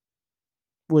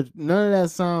 Which none of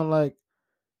that sound like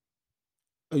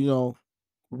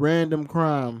random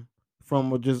crime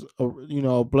from just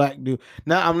a black dude.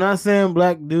 Now I'm not saying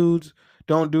black dudes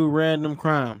don't do random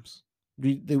crimes.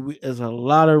 There's a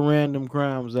lot of random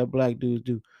crimes that black dudes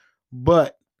do,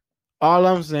 but all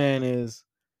I'm saying is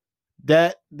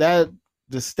that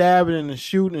the stabbing and the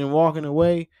shooting and walking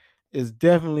away is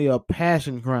definitely a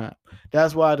passion crime.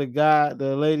 That's why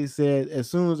the lady said as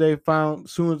soon as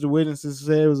the witnesses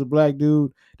said it was a black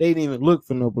dude, they didn't even look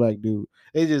for no black dude.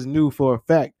 They just knew for a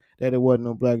fact that it wasn't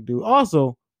no black dude.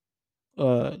 Also,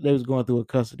 they was going through a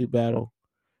custody battle.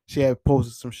 She had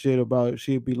posted some shit about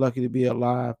she'd be lucky to be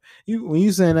alive. When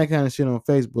you saying that kind of shit on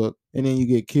Facebook and then you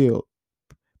get killed,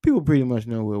 people pretty much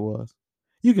know who it was.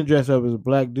 You can dress up as a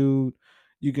black dude.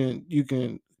 You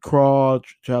can crawl,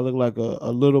 try to look like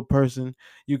a little person.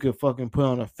 You can fucking put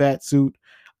on a fat suit.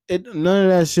 None of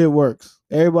that shit works.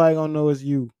 Everybody gonna know it's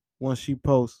you once she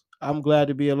posts. I'm glad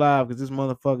to be alive because this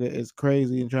motherfucker is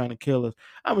crazy and trying to kill us.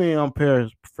 I mean, I'm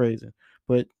paraphrasing,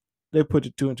 but they put the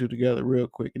two and two together real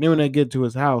quick. And then when they get to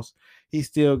his house, he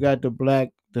still got the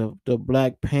black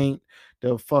paint,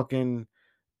 the fucking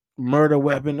murder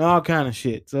weapon, all kind of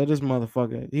shit. So this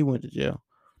motherfucker, he went to jail.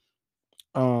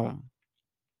 And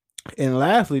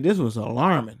lastly, this was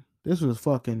alarming. This was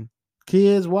fucking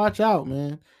kids. Watch out,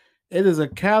 man. It is a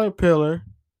caterpillar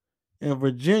in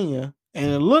Virginia, and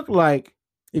it looked like,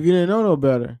 if you didn't know no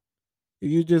better,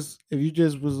 if you just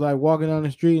was like walking down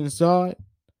the street and saw it,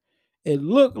 it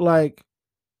looked like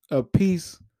a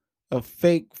piece of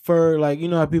fake fur. Like, you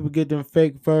know how people get them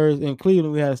fake furs? In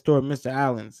Cleveland, we had a store, Mr.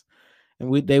 Allen's,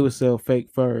 and they would sell fake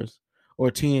furs,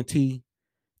 or TNT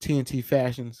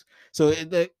fashions. So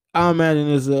I imagine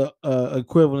it's a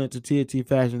equivalent to TNT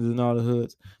fashions in all the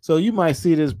hoods. So you might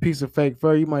see this piece of fake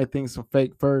fur. You might think some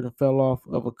fake fur that fell off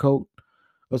of a coat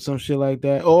or some shit like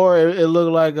that, or it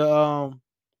looked like a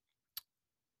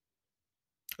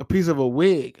piece of a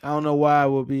wig. I don't know why it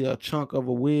would be a chunk of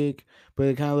a wig, but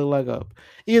it kind of looked like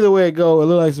either way it go, it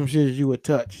looked like some shit that you would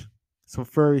touch, some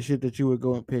furry shit that you would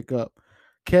go and pick up.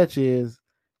 Catch is,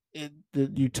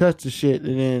 you touch the shit,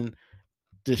 and then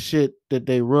the shit that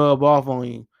they rub off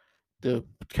on you, the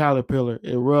caterpillar,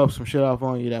 it rubs some shit off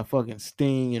on you that fucking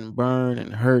sting and burn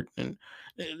and hurt, and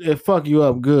it fuck you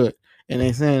up good. And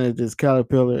they saying that this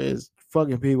caterpillar is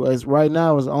fucking people. It's right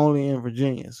now it's only in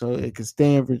Virginia, so it can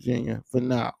stay in Virginia for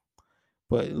now.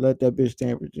 But let that bitch stay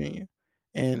in Virginia.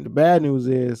 And the bad news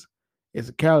is it's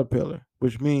a caterpillar,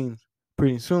 which means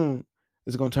pretty soon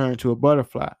it's gonna turn into a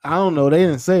butterfly. I don't know. They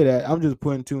didn't say that. I'm just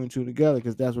putting two and two together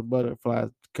because that's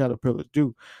what caterpillars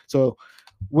do. So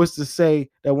what's to say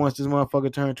that once this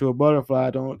motherfucker turn to a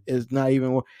butterfly, it's not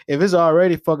even, if it's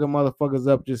already fucking motherfuckers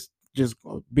up just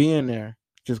being there,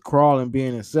 just crawling,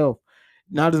 being itself.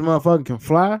 Now this motherfucker can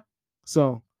fly.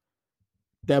 So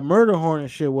that murder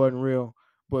hornet shit wasn't real.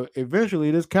 But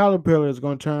eventually this caterpillar is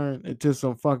gonna turn into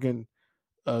some fucking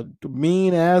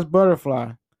mean ass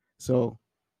butterfly. So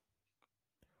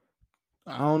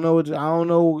I don't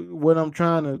know what I'm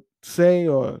trying to say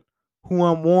or who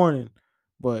I'm warning,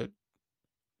 but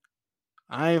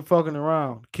I ain't fucking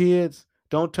around. Kids,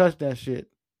 don't touch that shit.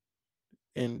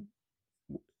 And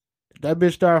that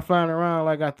bitch start flying around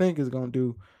like I think it's gonna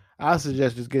do, I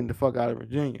suggest just getting the fuck out of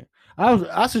Virginia.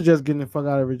 I suggest getting the fuck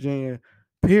out of Virginia,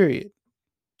 period.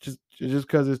 Just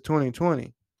because it's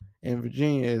 2020 and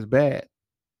Virginia is bad.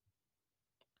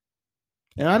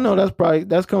 And I know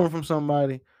that's coming from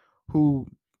somebody who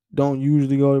don't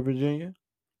usually go to Virginia.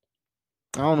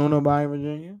 I don't know nobody in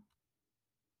Virginia.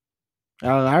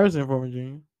 Allen Iverson from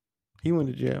Virginia. He went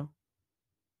to jail.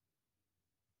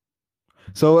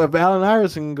 So if Allen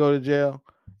Iverson can go to jail,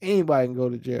 anybody can go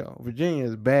to jail. Virginia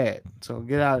is bad. So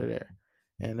get out of there.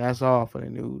 And that's all for the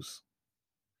news.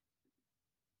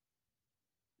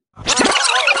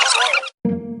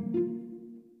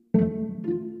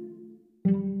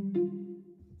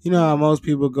 You know how most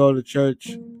people go to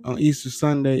church on Easter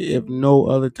Sunday, if no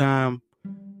other time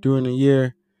during the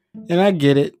year. And I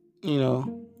get it. You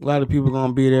know, a lot of people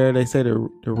going to be there. They say the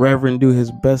Reverend do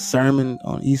his best sermon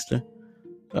on Easter.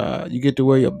 You get to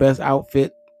wear your best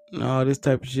outfit and all this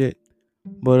type of shit.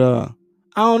 But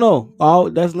I don't know.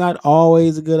 That's not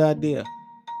always a good idea.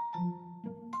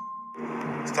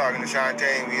 I was talking to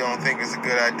Shantae, we don't think it's a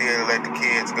good idea to let the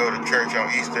kids go to church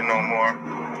on Easter no more.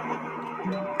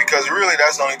 Because really,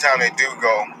 that's the only time they do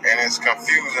go. And it's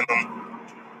confusing them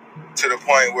to the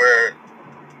point where,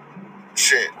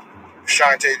 shit,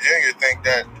 Shantae Jr. think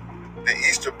that the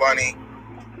Easter Bunny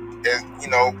is,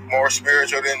 more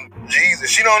spiritual than Jesus.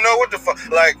 She don't know what the fuck.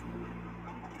 Like,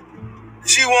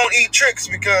 she won't eat tricks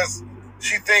because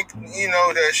she think,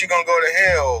 that she gonna go to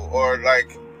hell, or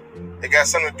like it got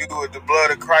something to do with the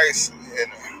blood of Christ.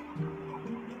 And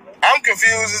I'm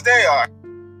confused as they are.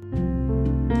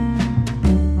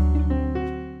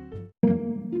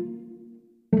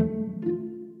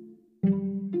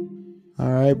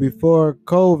 All right, before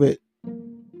COVID,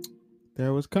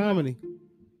 there was comedy.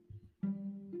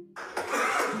 I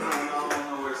don't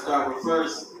know where to start with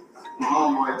first. My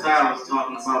homeboy Tyler was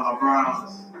talking about my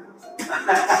Browns.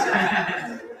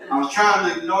 I was trying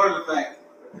to ignore the fact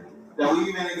that we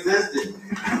even existed.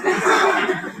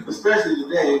 Especially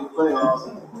today, the playoffs,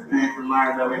 and preparing for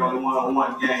Myers that we only won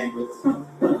one game,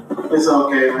 but it's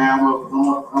okay, man. I'm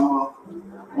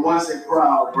I want to say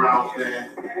proud Browns fan.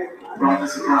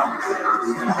 Browns is a Browns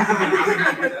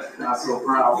fan. Not so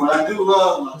proud. But I do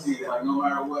love my team. Like, no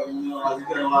matter what, you know, like, we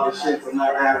get a lot of shit for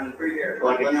not having,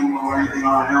 like, an emblem or anything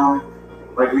on our helmet.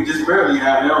 Like, we just barely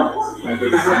have helmets. Like,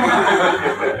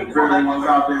 barely ones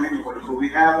out there anyway. But we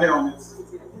have helmets.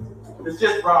 It's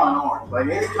just brown and orange. Like,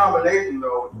 any combination,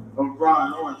 though, of brown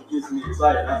and orange gets me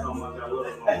excited. That's how much I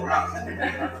love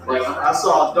brown. Like, I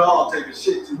saw a dog take a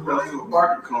shit too close to a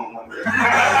parking cone one day.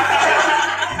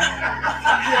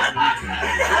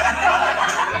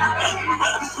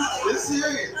 It's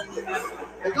serious.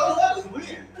 And go let us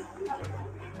win.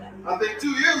 I think 2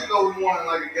 years ago we won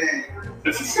like a game.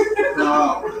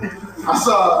 I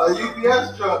saw a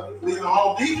UPS truck leaving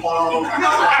Home Depot on.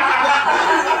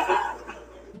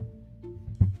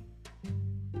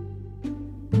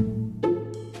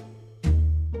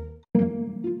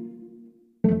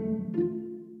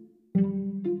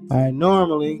 All right,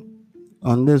 normally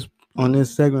on this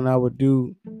segment I would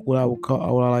do what I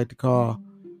like to call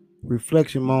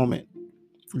reflection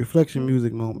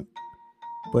music moment.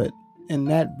 But in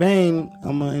that vein,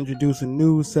 I'm gonna introduce a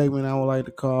new segment I would like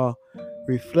to call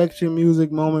Reflection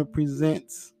Music Moment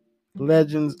presents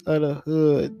Legends of the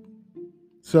Hood.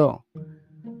 So,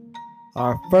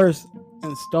 our first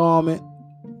installment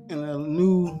in the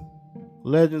new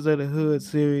Legends of the Hood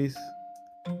series,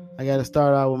 I got to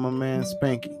start out with my man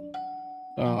Spanky.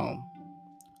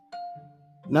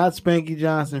 Not Spanky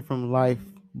Johnson from Life,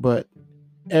 but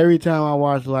every time I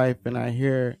watch Life and I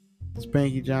hear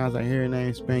Spanky Johnson, I hear the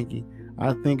name Spanky,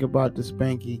 I think about the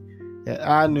Spanky that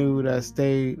I knew that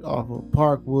stayed off of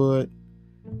Parkwood,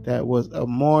 that was a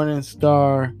Morning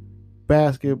Star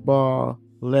basketball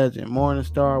legend. Morning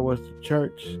Star was the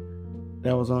church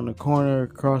that was on the corner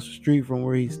across the street from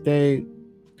where he stayed,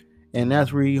 and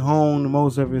that's where he honed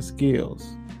most of his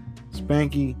skills.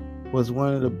 Spanky was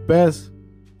one of the best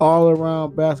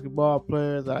all-around basketball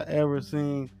players I ever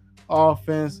seen.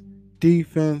 Offense,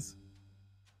 defense.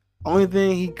 Only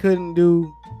thing he couldn't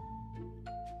do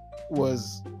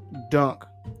was dunk.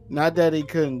 Not that he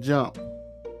couldn't jump.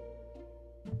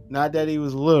 Not that he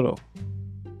was little.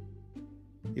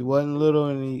 He wasn't little,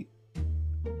 and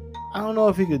I don't know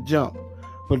if he could jump.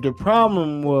 But the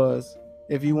problem was,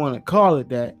 if you want to call it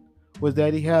that, was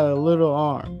that he had a little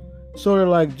arm. Sort of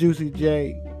like Juicy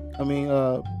J.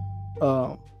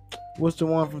 What's the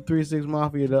one from 3 6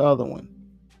 Mafia? The other one.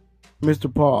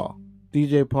 Mr. Paul.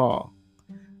 DJ Paul.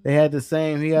 They had the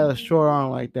same, he had a short arm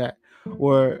like that.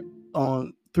 Where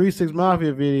on 3 6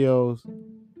 Mafia videos,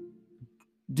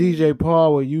 DJ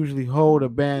Paul would usually hold a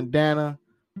bandana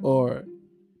or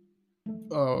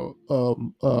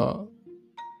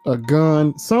a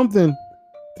gun, something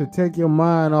to take your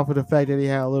mind off of the fact that he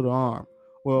had a little arm.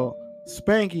 Well,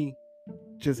 Spanky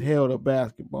just held a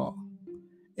basketball,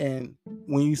 and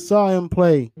when you saw him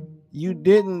play, you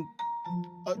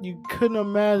couldn't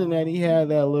imagine that he had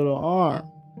that little arm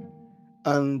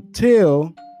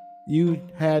until you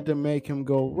had to make him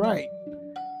go right,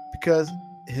 because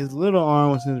his little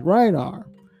arm was his right arm.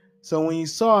 So when you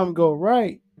saw him go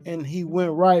right and he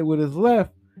went right with his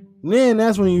left, then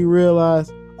that's when you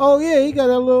realize, oh yeah, he got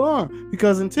that little arm.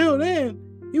 Because until then,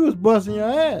 he was busting your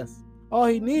ass. All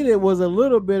he needed was a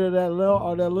little bit of that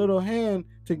little hand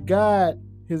to guide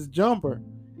his jumper,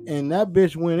 and that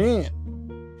bitch went in.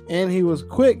 And he was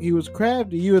quick, he was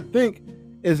crafty. You would think,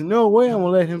 there's no way I'm gonna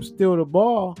let him steal the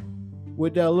ball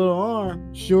with that little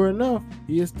arm. Sure enough,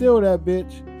 he'd steal that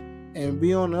bitch and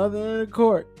be on the other end of the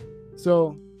court.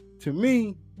 So to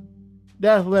me,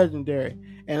 that's legendary.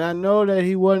 And I know that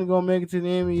he wasn't gonna make it to the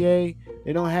NBA.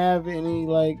 They don't have any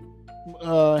like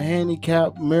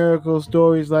handicap miracle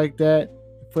stories like that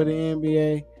for the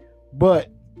NBA. But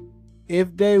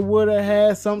if they would have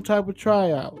had some type of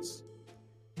tryouts,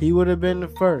 he would have been the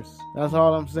first. That's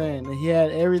all I'm saying. He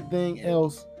had everything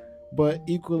else but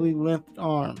equally length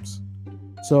arms.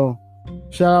 So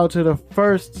shout out to the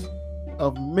first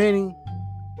of many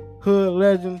hood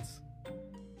legends,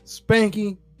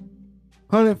 Spanky,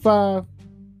 105,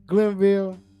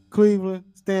 Glenville, Cleveland,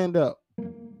 stand up.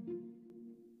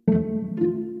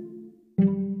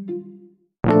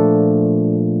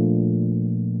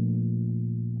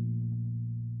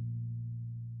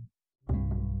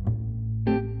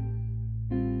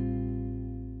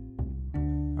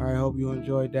 I hope you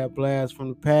enjoyed that blast from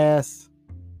the past.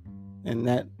 And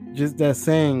that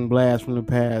saying blast from the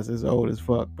past is old as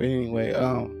fuck. But anyway,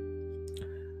 I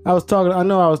was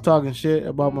talking shit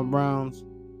about my Browns,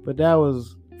 but that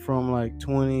was from like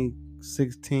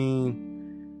 2016.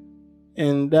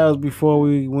 And that was before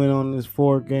we went on this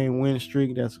 4-game win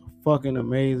streak that's fucking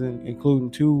amazing,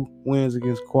 including 2 wins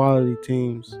against quality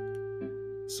teams.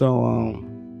 So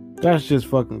That's just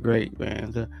fucking great,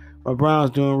 man. My Browns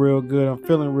doing real good. I'm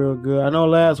feeling real good. I know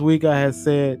last week I had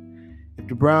said if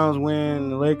the Browns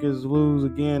win, the Lakers lose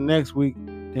again next week,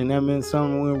 then that meant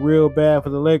something went real bad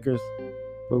for the Lakers,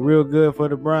 but real good for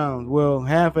the Browns. Well,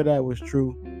 half of that was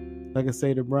true. Like I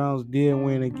say, the Browns did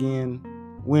win again.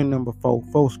 Win number 4.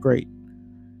 4 straight.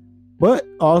 But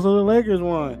also the Lakers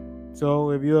won.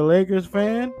 So if you're a Lakers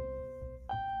fan,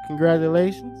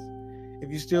 congratulations.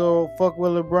 If you still fuck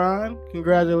with LeBron,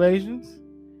 congratulations.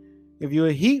 If you're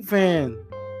a Heat fan,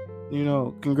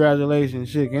 congratulations.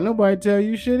 Shit, can't nobody tell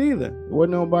you shit either.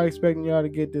 Wasn't nobody expecting y'all to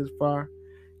get this far.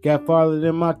 Got farther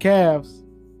than my Cavs,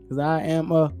 because I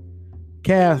am a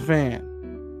Cavs fan.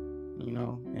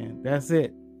 And that's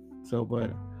it. So,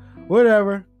 but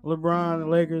whatever. LeBron, the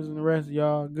Lakers, and the rest of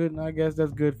y'all, good. I guess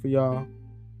that's good for y'all.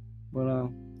 But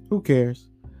who cares?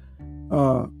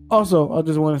 Also, I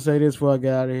just want to say this before I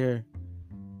get out of here.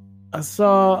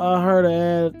 I heard an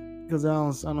ad, because I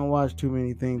don't watch too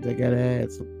many things that got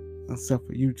ads except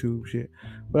for YouTube shit.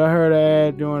 But I heard an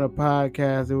ad during a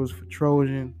podcast. It was for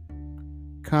Trojan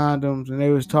condoms, and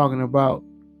they was talking about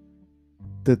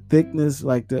the thickness,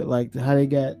 like how they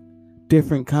got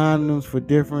different condoms for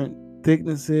different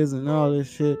thicknesses and all this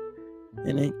shit.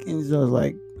 And it was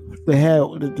like they had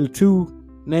the two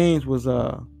names was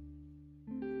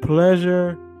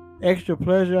pleasure, extra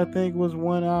pleasure, I think was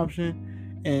one option.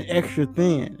 And extra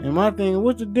thin. And my thing,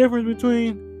 what's the difference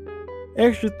between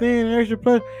extra thin and extra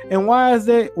pleasure? And why is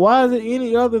it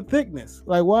any other thickness?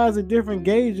 Like, why is it different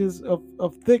gauges of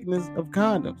thickness of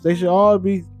condoms? They should all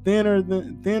be thinner,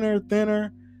 thinnest,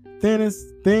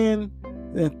 thin,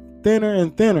 and thinner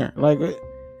and thinner. Like,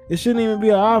 it shouldn't even be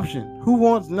an option. Who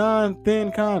wants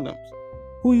non-thin condoms?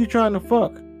 Who are you trying to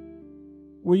fuck?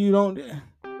 Where you don't...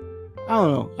 I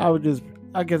don't know.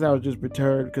 I guess I was just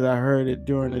perturbed because I heard it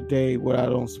during the day when I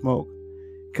don't smoke.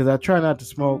 Because I try not to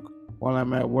smoke while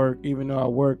I'm at work, even though I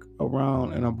work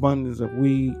around an abundance of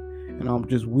weed, and I'm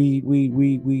just weed.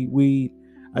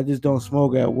 I just don't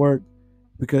smoke at work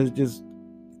because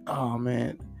oh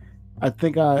man. I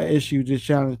think I issued this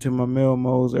challenge to my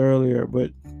Melmos earlier,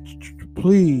 but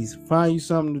please find you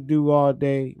something to do all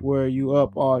day where you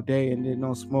up all day and then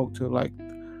don't smoke till like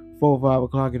 4 or 5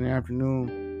 o'clock in the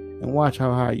afternoon. And watch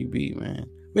how high you be, man.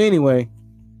 But anyway,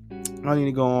 I don't need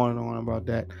to go on and on about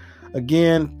that.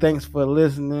 Again, thanks for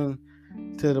listening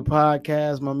to the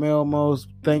podcast. My Melmos,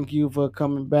 thank you for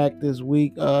coming back this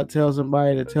week. Tell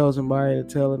somebody to tell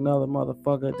another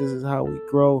motherfucker. This is how we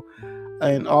grow.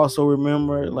 And also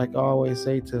remember, like I always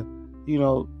say, to,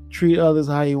 treat others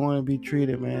how you want to be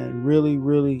treated, man. Really,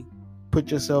 really put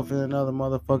yourself in another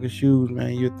motherfucker's shoes,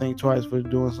 man. You'll think twice for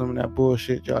doing some of that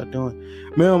bullshit y'all doing.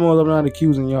 Melmos, I'm not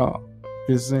accusing y'all.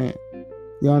 Just saying.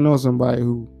 Y'all know somebody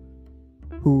who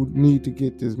need to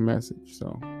get this message.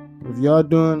 So if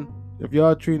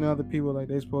y'all treating other people like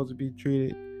they're supposed to be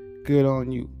treated, good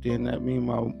on you. Then that means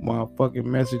my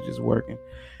fucking message is working.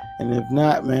 And if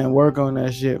not, man, work on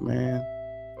that shit, man.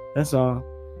 That's all.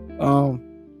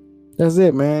 That's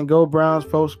it, man. Go Browns,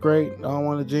 folks. Great. I don't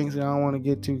want to jinx it. I don't want to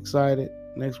get too excited.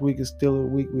 Next week is still a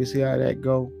week. We'll see how that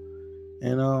go.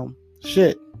 And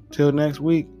shit. Till next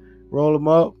week. Roll them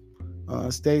up.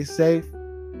 Stay safe.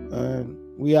 And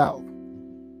we out.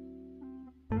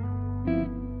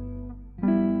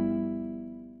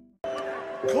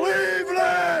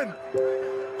 Cleveland!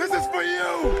 This is for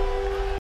you!